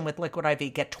hydration with Liquid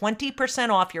IV. Get 20%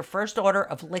 off your first order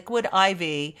of Liquid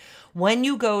IV when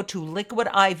you go to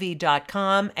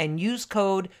liquidiv.com and use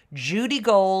code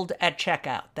JudyGold at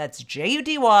checkout. That's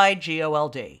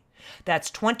JUDYGOLD.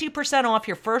 That's 20% off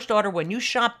your first order when you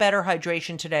shop Better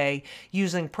Hydration today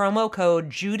using promo code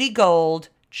JudyGold,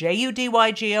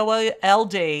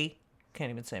 JUDYGOLD, can't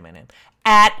even say my name,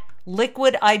 at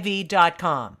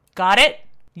liquidiv.com. Got it?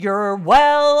 You're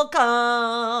welcome.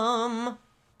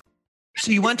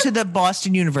 So you went to the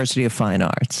Boston University of Fine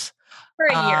Arts for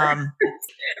a year.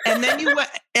 And then you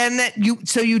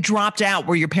dropped out.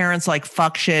 Were your parents like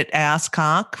fuck shit ass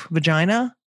cock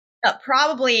vagina?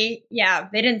 Probably, yeah.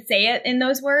 They didn't say it in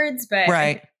those words, but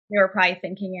right. They were probably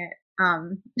thinking it.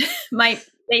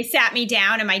 They sat me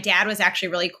down, and my dad was actually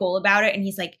really cool about it. And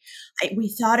he's like, we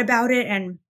thought about it,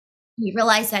 and we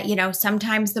realized that,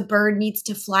 sometimes the bird needs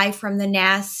to fly from the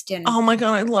nest. And oh my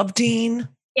God, I love Dean.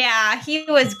 Yeah, he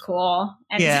was cool.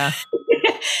 And yeah.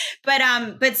 But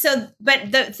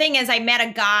the thing is, I met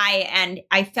a guy and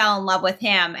I fell in love with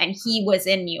him, and he was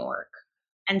in New York.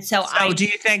 And so do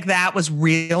you think that was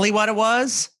really what it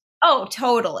was? Oh,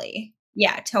 totally.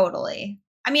 Yeah, totally.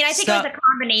 I mean, I think it was a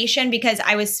combination because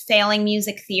I was failing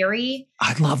music theory.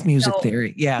 I love music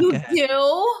theory. Yeah. You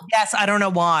do? Yes. I don't know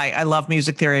why. I love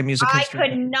music theory and music history. I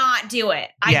could not do it.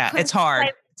 It's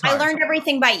hard. I learned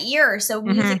everything by ear. So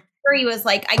music theory was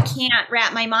like, I can't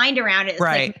wrap my mind around it. It's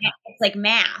right. It's like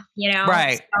math,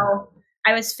 Right. So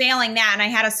I was failing that, and I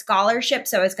had a scholarship.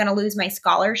 So I was going to lose my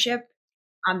scholarship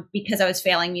because I was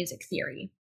failing music theory.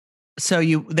 So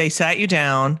they sat you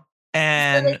down.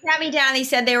 And so they sat me down. They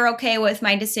said they were okay with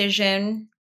my decision.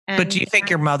 But do you think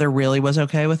your mother really was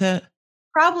okay with it?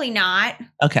 Probably not.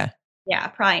 Okay. Yeah,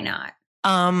 probably not.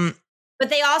 But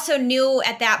they also knew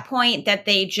at that point that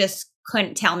they just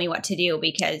couldn't tell me what to do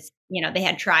because, they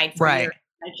had tried for years.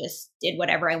 I just did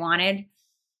whatever I wanted.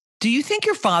 Do you think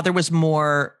your father was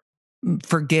more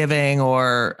forgiving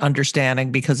or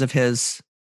understanding because of his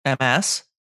MS?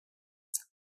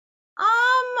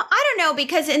 I don't know,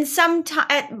 because in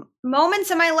at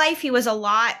moments in my life, he was a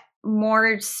lot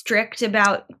more strict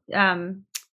about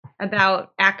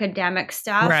academic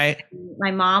stuff. Right.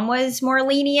 My mom was more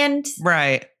lenient.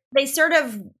 Right. They sort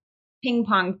of ping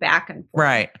ponged back and forth.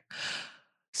 Right.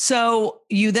 So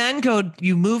you then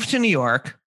you move to New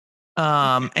York,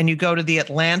 and you go to the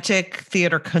Atlantic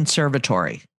Theater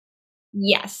Conservatory.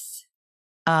 Yes.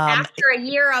 After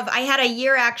I had a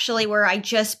year actually where I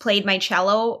just played my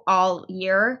cello all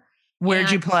year.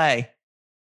 Where'd you play?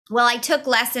 Well, I took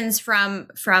lessons from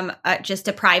just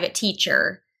a private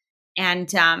teacher, and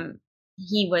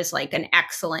he was like an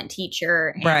excellent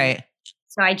teacher. Right.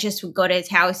 So I just would go to his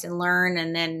house and learn,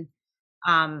 and then,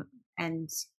 that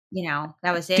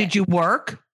was it. Did you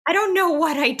work? I don't know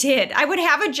what I did. I would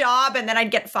have a job and then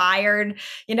I'd get fired.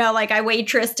 Like I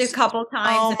waitressed a couple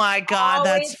times. Oh my God,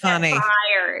 that's funny.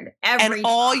 Fired every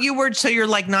time. So you're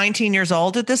like 19 years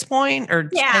old at this point,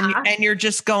 yeah, and you're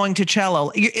just going to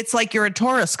cello. It's like you're a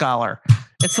Torah scholar.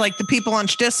 It's like the people on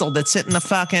Shtisel that sit in the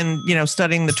fucking,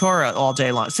 studying the Torah all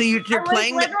day long. So you're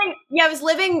playing. I was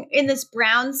living in this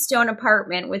brownstone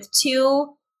apartment with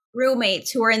two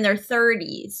roommates who were in their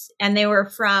 30s, and they were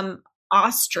from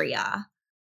Austria.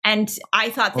 And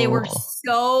I thought they were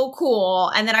so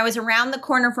cool. And then I was around the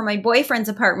corner from my boyfriend's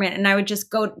apartment, and I would just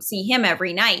go see him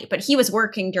every night. But he was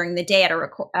working during the day at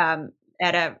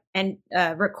a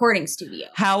recording studio.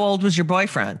 How old was your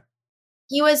boyfriend?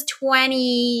 He was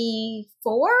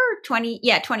 24.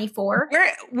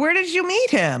 Where did you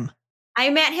meet him? I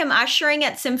met him ushering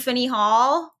at Symphony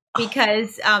Hall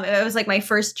because it was like my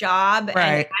first job.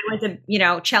 Right. And I was a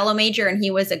cello major, and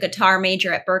he was a guitar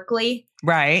major at Berkeley.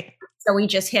 Right. So we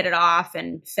just hit it off,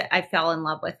 and I fell in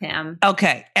love with him.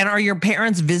 Okay. And are your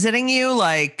parents visiting you?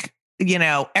 Like,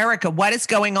 Erica, what is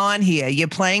going on here? You're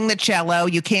playing the cello.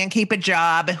 You can't keep a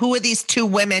job. Who are these two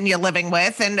women you're living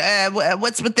with? And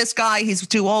what's with this guy? He's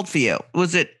too old for you.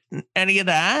 Was it any of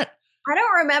that? I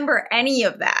don't remember any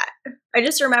of that. I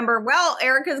just remember,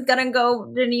 Erica's going to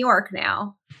go to New York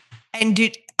now. And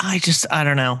I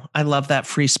don't know. I love that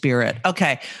free spirit.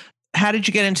 Okay. How did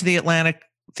you get into the Atlantic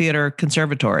Theater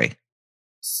Conservatory?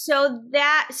 So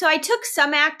I took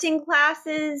some acting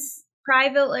classes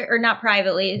privately, or not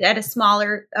privately, at a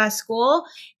smaller school.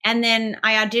 And then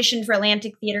I auditioned for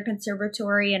Atlantic Theater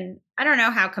Conservatory, and I don't know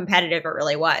how competitive it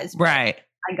really was. Right.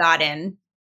 I got in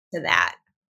to that.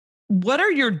 What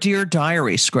are your Dear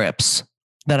Diary scripts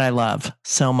that I love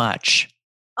so much?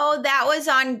 Oh, that was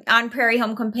on Prairie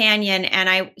Home Companion,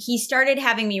 and he started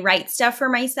having me write stuff for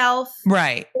myself.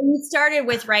 Right. He started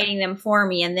with writing them for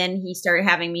me, and then he started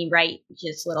having me write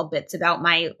just little bits about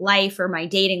my life or my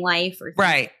dating life.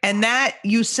 Right. And that,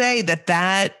 you say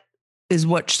that is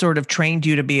what sort of trained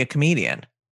you to be a comedian.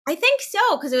 I think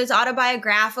so, because it was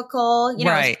autobiographical,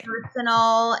 right. It was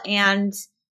personal, and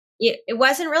it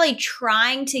wasn't really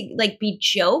trying to be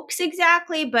jokes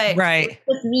exactly, but right. It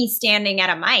was me standing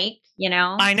at a mic.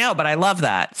 I know, but I love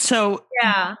that. So,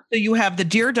 yeah. So you have the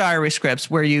Dear Diary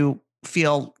scripts where you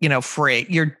feel, free.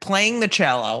 You're playing the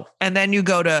cello, and then you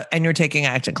go and you're taking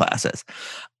acting classes.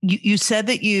 You said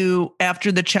that you,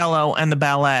 after the cello and the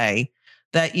ballet,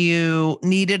 that you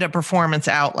needed a performance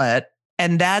outlet.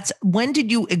 And when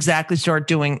did you exactly start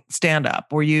doing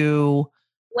stand-up? Were you?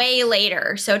 Way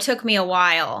later. So it took me a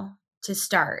while to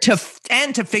start. To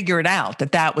figure it out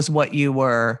that was what you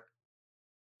were.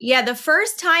 Yeah, the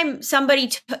first time somebody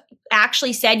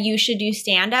actually said you should do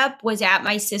stand-up was at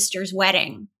my sister's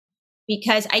wedding,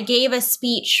 because I gave a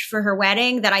speech for her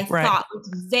wedding that I thought was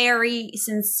very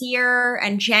sincere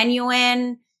and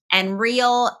genuine and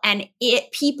real, and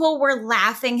people were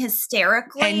laughing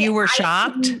hysterically. And you were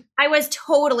shocked? I was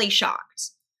totally shocked.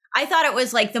 I thought it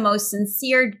was like the most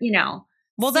sincere,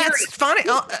 Well, that's funny.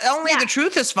 Only the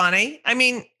truth is funny. I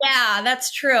mean, yeah,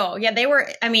 that's true. Yeah, they were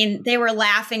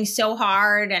laughing so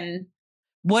hard. And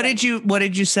what did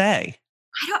you say?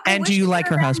 And do you like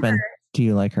her husband? Do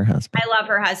you like her husband? I love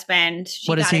her husband.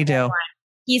 What does he do?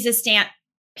 He's a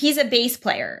bass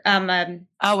player. A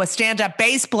stand-up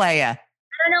bass player.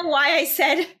 I don't know why I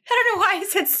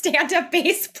said stand-up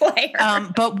bass player.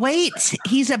 But wait,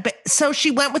 so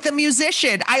she went with a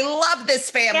musician. I love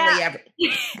this family.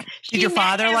 Yeah. Did your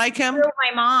father like him? Through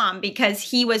my mom, because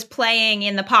he was playing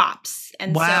in the Pops.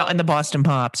 And wow, and the Boston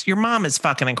Pops. Your mom is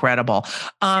fucking incredible.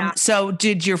 Yeah. So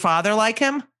did your father like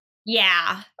him?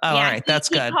 Yeah. Oh, yeah. all right. That's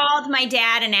good. He called my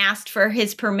dad and asked for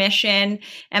his permission.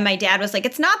 And my dad was like,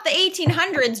 it's not the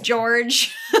 1800s,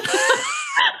 George.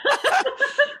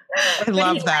 I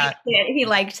love that. He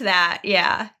liked that.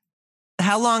 Yeah.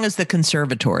 How long is the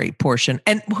conservatory portion?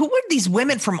 And who were these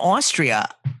women from Austria?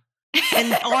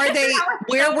 And are they,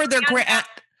 where were their,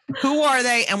 who are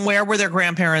they and where were their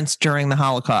grandparents during the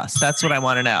Holocaust? That's what I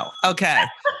want to know. Okay.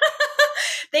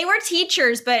 They were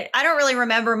teachers, but I don't really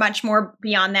remember much more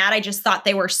beyond that. I just thought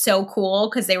they were so cool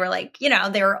because they were like, you know,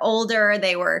 they were older,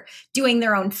 they were doing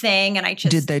their own thing. And I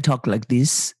just. Did they talk like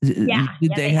this? Yeah.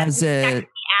 Did they have the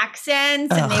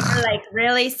accents and they were like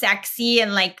really sexy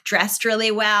and like dressed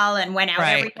really well and went out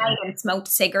every night and smoked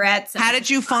cigarettes. How did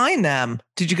you find them?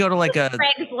 Did you go to like a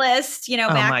Craigslist? You know,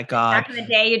 back in the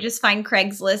day, you just find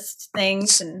Craigslist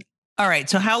things. And all right.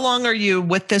 So how long are you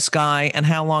with this guy and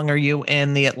how long are you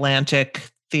in the Atlantic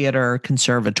Theater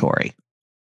Conservatory?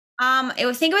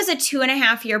 I think it was a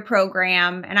 2.5 year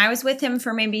program and I was with him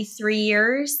for maybe 3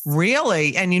 years.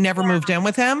 Really? And you never moved in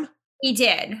with him? He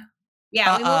did.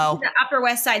 Yeah, we moved to the Upper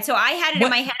West Side. So I had it in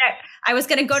my head. I was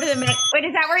going to go to the Wait,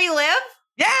 is that where you live?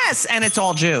 Yes. And it's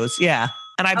all Jews. Yeah.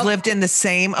 And I've lived in the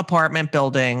same apartment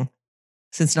building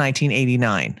since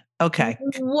 1989. Okay.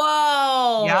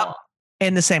 Whoa. Yep.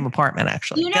 In the same apartment,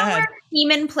 actually. You know where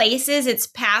Seaman Place is? It's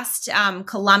past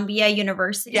Columbia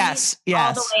University. Yes.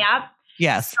 All the way up.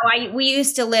 Yes. So we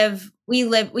used to live,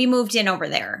 we moved in over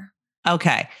there.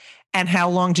 Okay. And how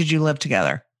long did you live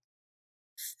together?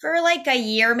 For like a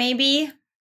year, maybe.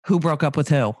 Who broke up with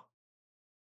who?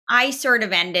 I sort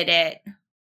of ended it.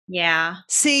 Yeah.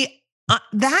 See,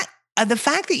 the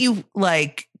fact that you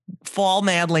like fall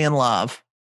madly in love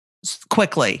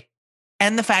quickly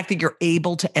and the fact that you're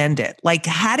able to end it, like,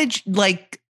 how did you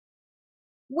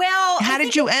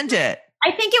end it?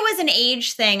 I think it was an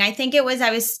age thing. I think it was,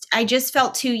 I just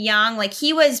felt too young. Like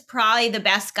he was probably the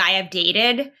best guy I've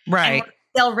dated. Right. And we're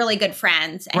still really good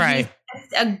friends. And he's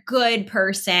a good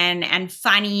person and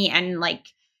funny and like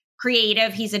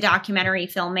creative. He's a documentary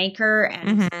filmmaker.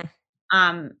 And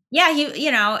yeah,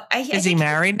 is he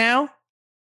married now?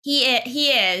 He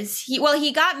is.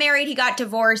 He got married, he got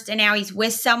divorced, and now he's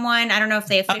with someone. I don't know if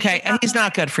they officially. Okay, and he's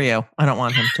not good for you. I don't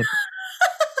want him to.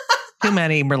 Too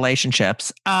many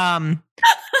relationships. So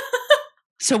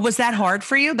was that hard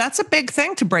for you? That's a big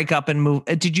thing to break up and move.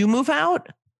 Did you move out?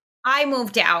 I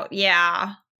moved out.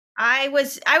 Yeah. I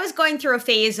was going through a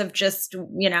phase of just,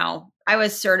 I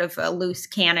was sort of a loose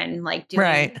cannon, like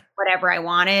doing whatever I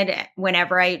wanted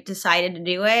whenever I decided to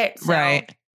do it. So,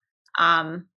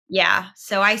 yeah.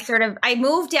 So I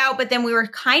moved out, but then we were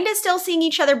kind of still seeing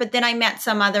each other, but then I met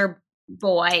some other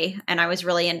boy and I was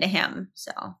really into him.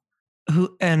 So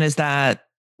and is that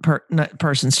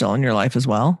person still in your life as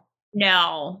well?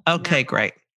 No. Okay,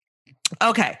 great.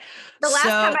 Okay. The last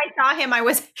time I saw him, I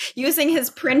was using his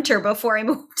printer before I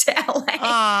moved to LA.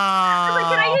 I was like,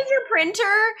 can I use your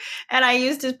printer? And I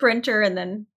used his printer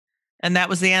and that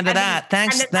was the end of that.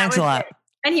 Thanks a lot. It.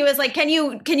 And he was like, can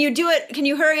you do it? Can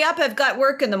you hurry up? I've got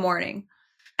work in the morning.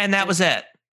 And that was it.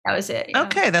 That was it. Yeah.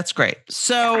 Okay, that's great.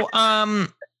 So,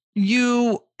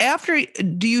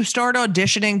 do you start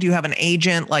auditioning? Do you have an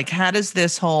agent? Like, how does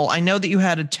this whole, I know that you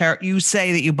had you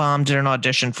say that you bombed an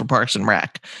audition for Parks and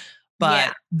Rec,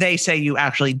 but they say you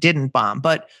actually didn't bomb.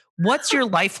 But what's your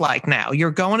life like now?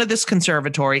 You're going to this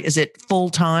conservatory. Is it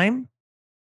full time?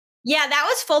 Yeah, that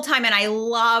was full time and I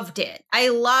loved it. I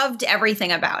loved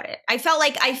everything about it. I felt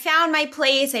like I found my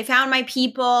place. I found my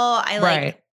people.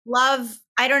 I loved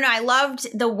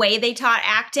the way they taught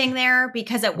acting there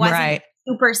because it wasn't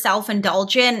super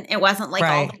self-indulgent. It wasn't like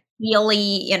all the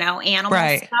feely, animal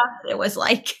stuff. It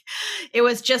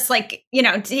was just like,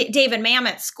 David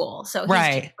Mamet's school. So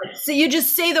so you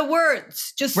just say the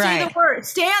words, say the words,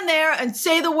 stand there and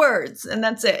say the words. And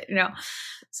that's it,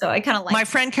 So I kind of like my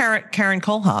friend Karen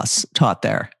Kohlhaas taught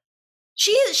there.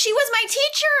 She was my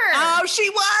teacher. Oh, she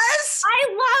was? I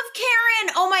love Karen.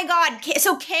 Oh my God.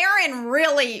 So Karen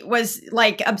really was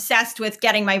like obsessed with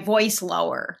getting my voice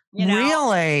lower.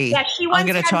 Really? Yeah, I'm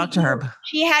going to talk to her.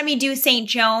 She had me do St.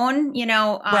 Joan,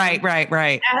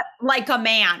 Right. Like a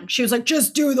man. She was like,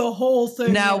 just do the whole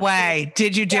thing. No way.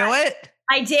 Did you do it?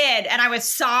 I did. And I was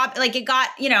sobbing, like it got,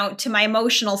 to my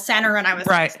emotional center and I was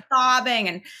like sobbing.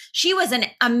 And she was an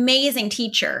amazing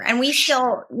teacher. And we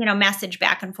still, message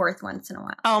back and forth once in a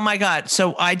while. Oh my God.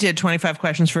 So I did 25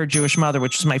 Questions for a Jewish Mother,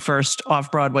 which was my first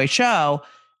off-Broadway show.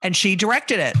 And she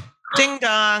directed it. Ding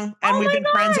dong. And we've been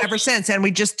friends ever since. And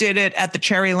we just did it at the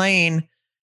Cherry Lane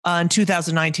in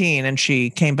 2019, and she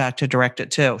came back to direct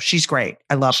it too. She's great.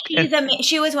 I love it.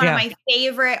 She was one of my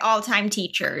favorite all-time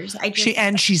teachers.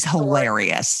 She's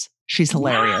hilarious. She's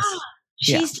hilarious.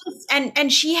 Yeah. She's just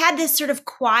and she had this sort of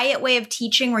quiet way of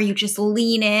teaching where you just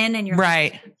lean in and you're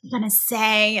right. Like, what are you gonna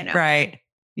say? You know? Right.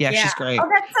 Yeah, she's great. Oh,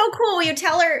 that's so cool. Will you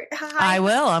tell her hi? I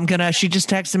will. She just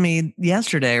texted me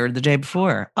yesterday or the day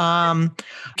before.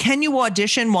 Can you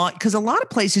audition because a lot of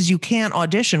places you can't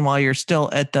audition while you're still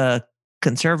at the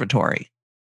conservatory.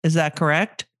 Is that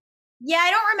correct? Yeah,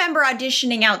 I don't remember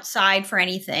auditioning outside for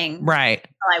anything. Right.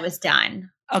 Until I was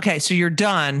done. Okay, so you're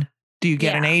done. Do you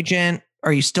get an agent?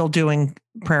 Are you still doing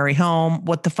Prairie Home?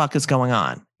 What the fuck is going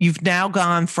on? You've now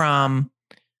gone from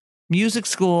music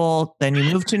school, then you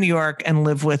move to New York and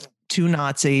live with two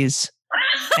Nazis,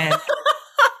 and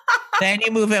then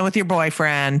you move in with your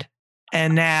boyfriend,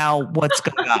 and now what's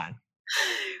going on?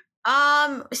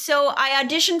 So I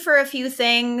auditioned for a few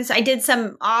things. I did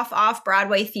some off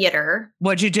Broadway theater.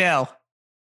 What'd you do?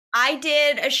 I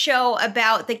did a show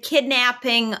about the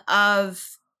kidnapping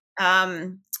of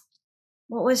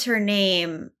what was her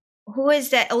name? Who is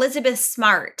that? Elizabeth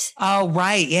Smart. Oh,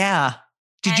 right. Yeah.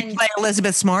 Did you play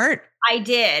Elizabeth Smart? I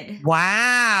did.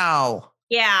 Wow.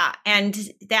 Yeah. And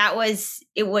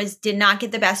did not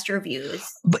get the best reviews.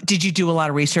 But did you do a lot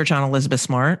of research on Elizabeth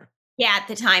Smart? Yeah, at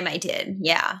the time I did.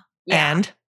 Yeah.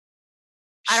 And?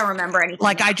 I don't remember anything.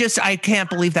 Like, I can't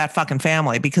believe that fucking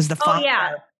family because the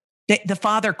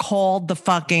father called the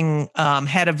fucking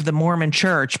head of the Mormon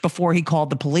church before he called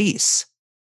the police.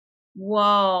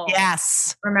 Whoa.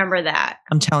 Yes. Remember that.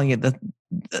 I'm telling you,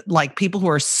 like people who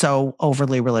are so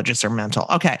overly religious are mental.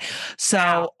 Okay.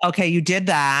 So, okay, you did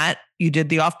that. You did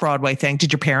the off-Broadway thing.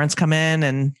 Did your parents come in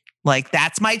and like,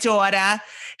 that's my daughter.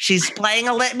 She's playing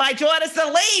my daughter's the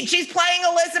lead. She's playing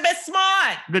Elizabeth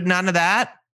Smart. But none of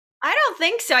that? I don't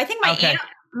think so. I think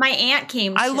my aunt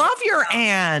came. I love your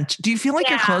aunt. Do you feel like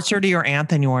you're closer to your aunt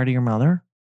than you are to your mother?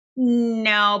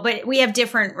 No, but we have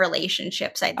different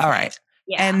relationships, I'd say. All right.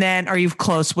 Yeah. And then are you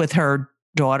close with her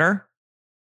daughter?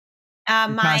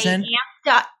 My cousin?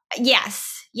 aunt,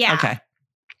 yes. Yeah. Okay.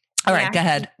 All right, go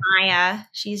ahead. Maya,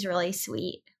 she's really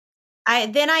sweet.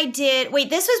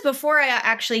 This was before I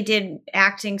actually did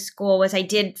acting school. I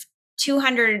did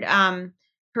 200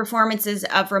 performances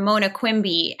of Ramona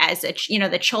Quimby as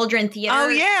the children theater. Oh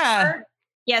yeah. Tour.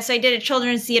 Yeah, so I did a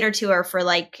children's theater tour for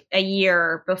like a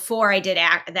year before I did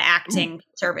the acting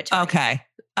conservatory. Okay.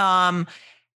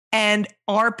 And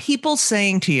are people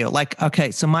saying to you, like,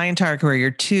 okay, so my entire career,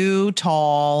 you're too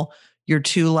tall, you're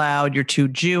too loud, you're too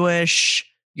Jewish,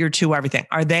 you're too everything.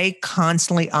 Are they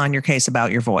constantly on your case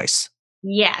about your voice?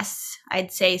 Yes,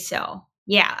 I'd say so.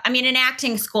 Yeah. I mean, in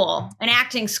acting school,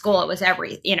 it was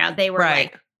they were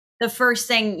like the first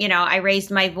thing, I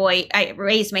raised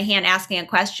my hand asking a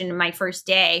question in my first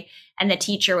day. And the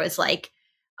teacher was like,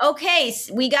 okay,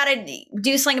 we got to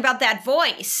do something about that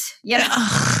voice,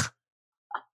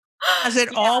 Has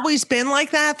it always been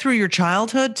like that through your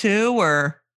childhood too,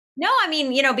 or? No, I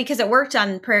mean, because it worked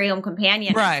on Prairie Home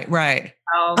Companion. Right.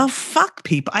 Oh, fuck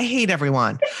people. I hate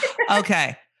everyone.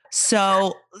 Okay.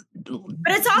 So. But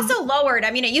it's also lowered.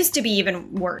 I mean, it used to be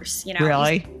even worse,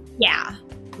 Really? Yeah.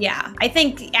 I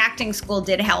think acting school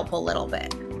did help a little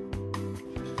bit.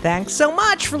 Thanks so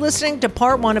much for listening to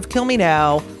part 1 of Kill Me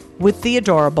Now with the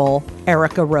adorable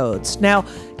Erica Rhodes. Now,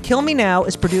 Kill Me Now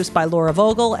is produced by Laura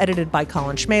Vogel, edited by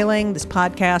Colin Schmaling. This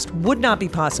podcast would not be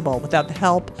possible without the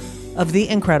help of the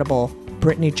incredible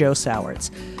Brittany Jo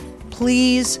Sowards.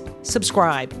 Please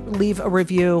subscribe, leave a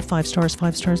review, 5 stars,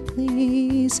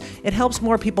 please. It helps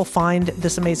more people find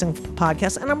this amazing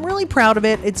podcast, and I'm really proud of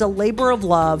it. It's a labor of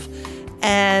love,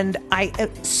 and I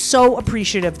am so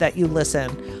appreciative that you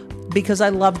listen because I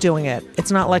love doing it.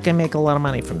 It's not like I make a lot of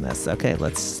money from this. Okay,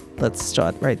 let's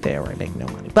start right there. I make no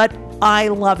money, but I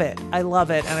love it. And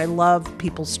I love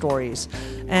people's stories,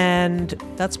 and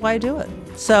that's why I do it.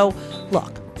 So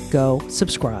look, go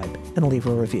subscribe and leave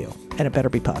a review, and it better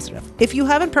be positive. If you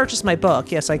haven't purchased my book,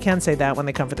 yes, I can say that when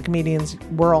they come for the comedians,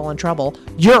 we're all in trouble.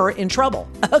 You're in trouble,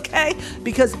 okay?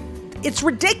 Because it's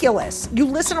ridiculous. You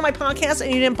listen to my podcast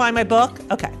and you didn't buy my book?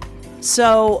 Okay.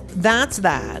 So that's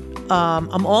that.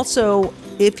 I'm also,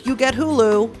 if you get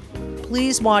Hulu,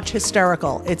 please watch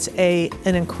Hysterical. It's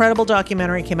an incredible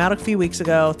documentary. It came out a few weeks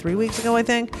ago, 3 weeks ago, I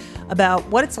think, about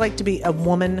what it's like to be a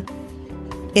woman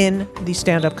in the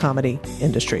stand-up comedy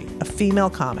industry, a female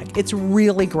comic. It's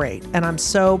really great, and I'm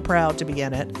so proud to be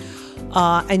in it.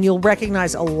 And you'll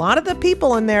recognize a lot of the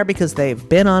people in there because they've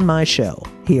been on my show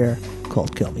here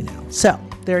called Kill Me Now. So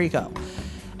there you go.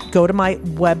 Go to my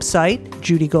website,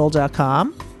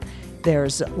 judygold.com,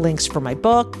 There's links for my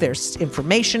book. There's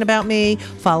information about me.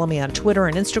 Follow me on Twitter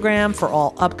and Instagram for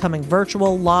all upcoming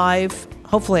virtual, live.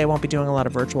 Hopefully I won't be doing a lot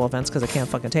of virtual events because I can't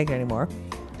fucking take it anymore.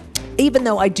 Even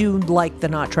though I do like the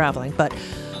not traveling. But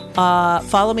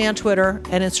follow me on Twitter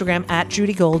and Instagram at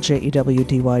Judy Gold,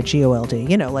 JEWDYGOLD.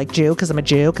 You know, like Jew, because I'm a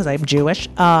Jew, because I'm Jewish.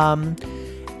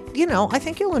 You know, I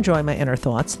think you'll enjoy my inner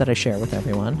thoughts that I share with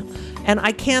everyone. And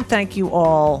I can't thank you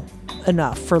all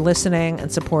enough for listening and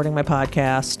supporting my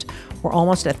podcast. We're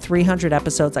almost at 300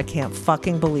 episodes. I can't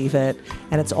fucking believe it.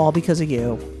 And it's all because of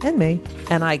you and me.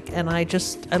 And I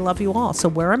love you all. So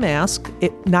wear a mask.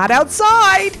 Not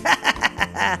outside.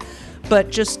 But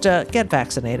just get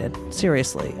vaccinated.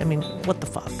 Seriously. I mean, what the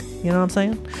fuck? You know what I'm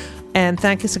saying? And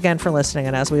thank you again for listening.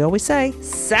 And as we always say,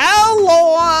 so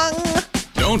long.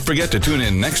 Don't forget to tune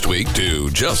in next week to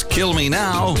Just Kill Me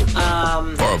Now.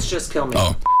 It's Just Kill Me.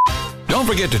 Oh. Don't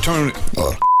forget to turn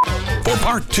for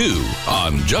part 2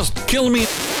 on Just Kill Me.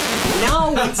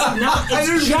 No, it's not.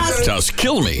 It's Just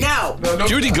Kill Me. No.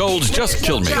 Judy Gold's Just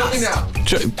Kill Me. Kill me now.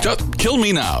 Just Kill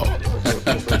Me Now.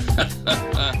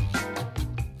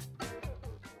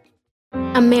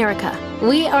 America.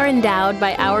 We are endowed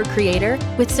by our Creator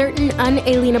with certain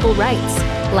unalienable rights: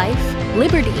 life,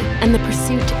 liberty, and the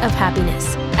pursuit of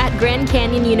happiness. At Grand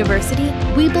Canyon University,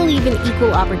 we believe in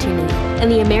equal opportunity,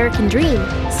 and the American dream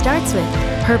starts with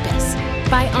purpose.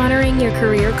 By honoring your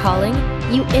career calling,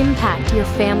 you impact your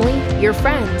family, your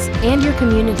friends, and your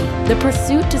community. The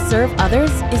pursuit to serve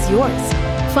others is yours.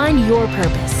 Find your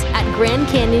purpose at Grand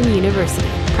Canyon University.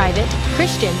 Private,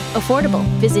 Christian, affordable.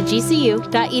 Visit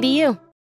gcu.edu.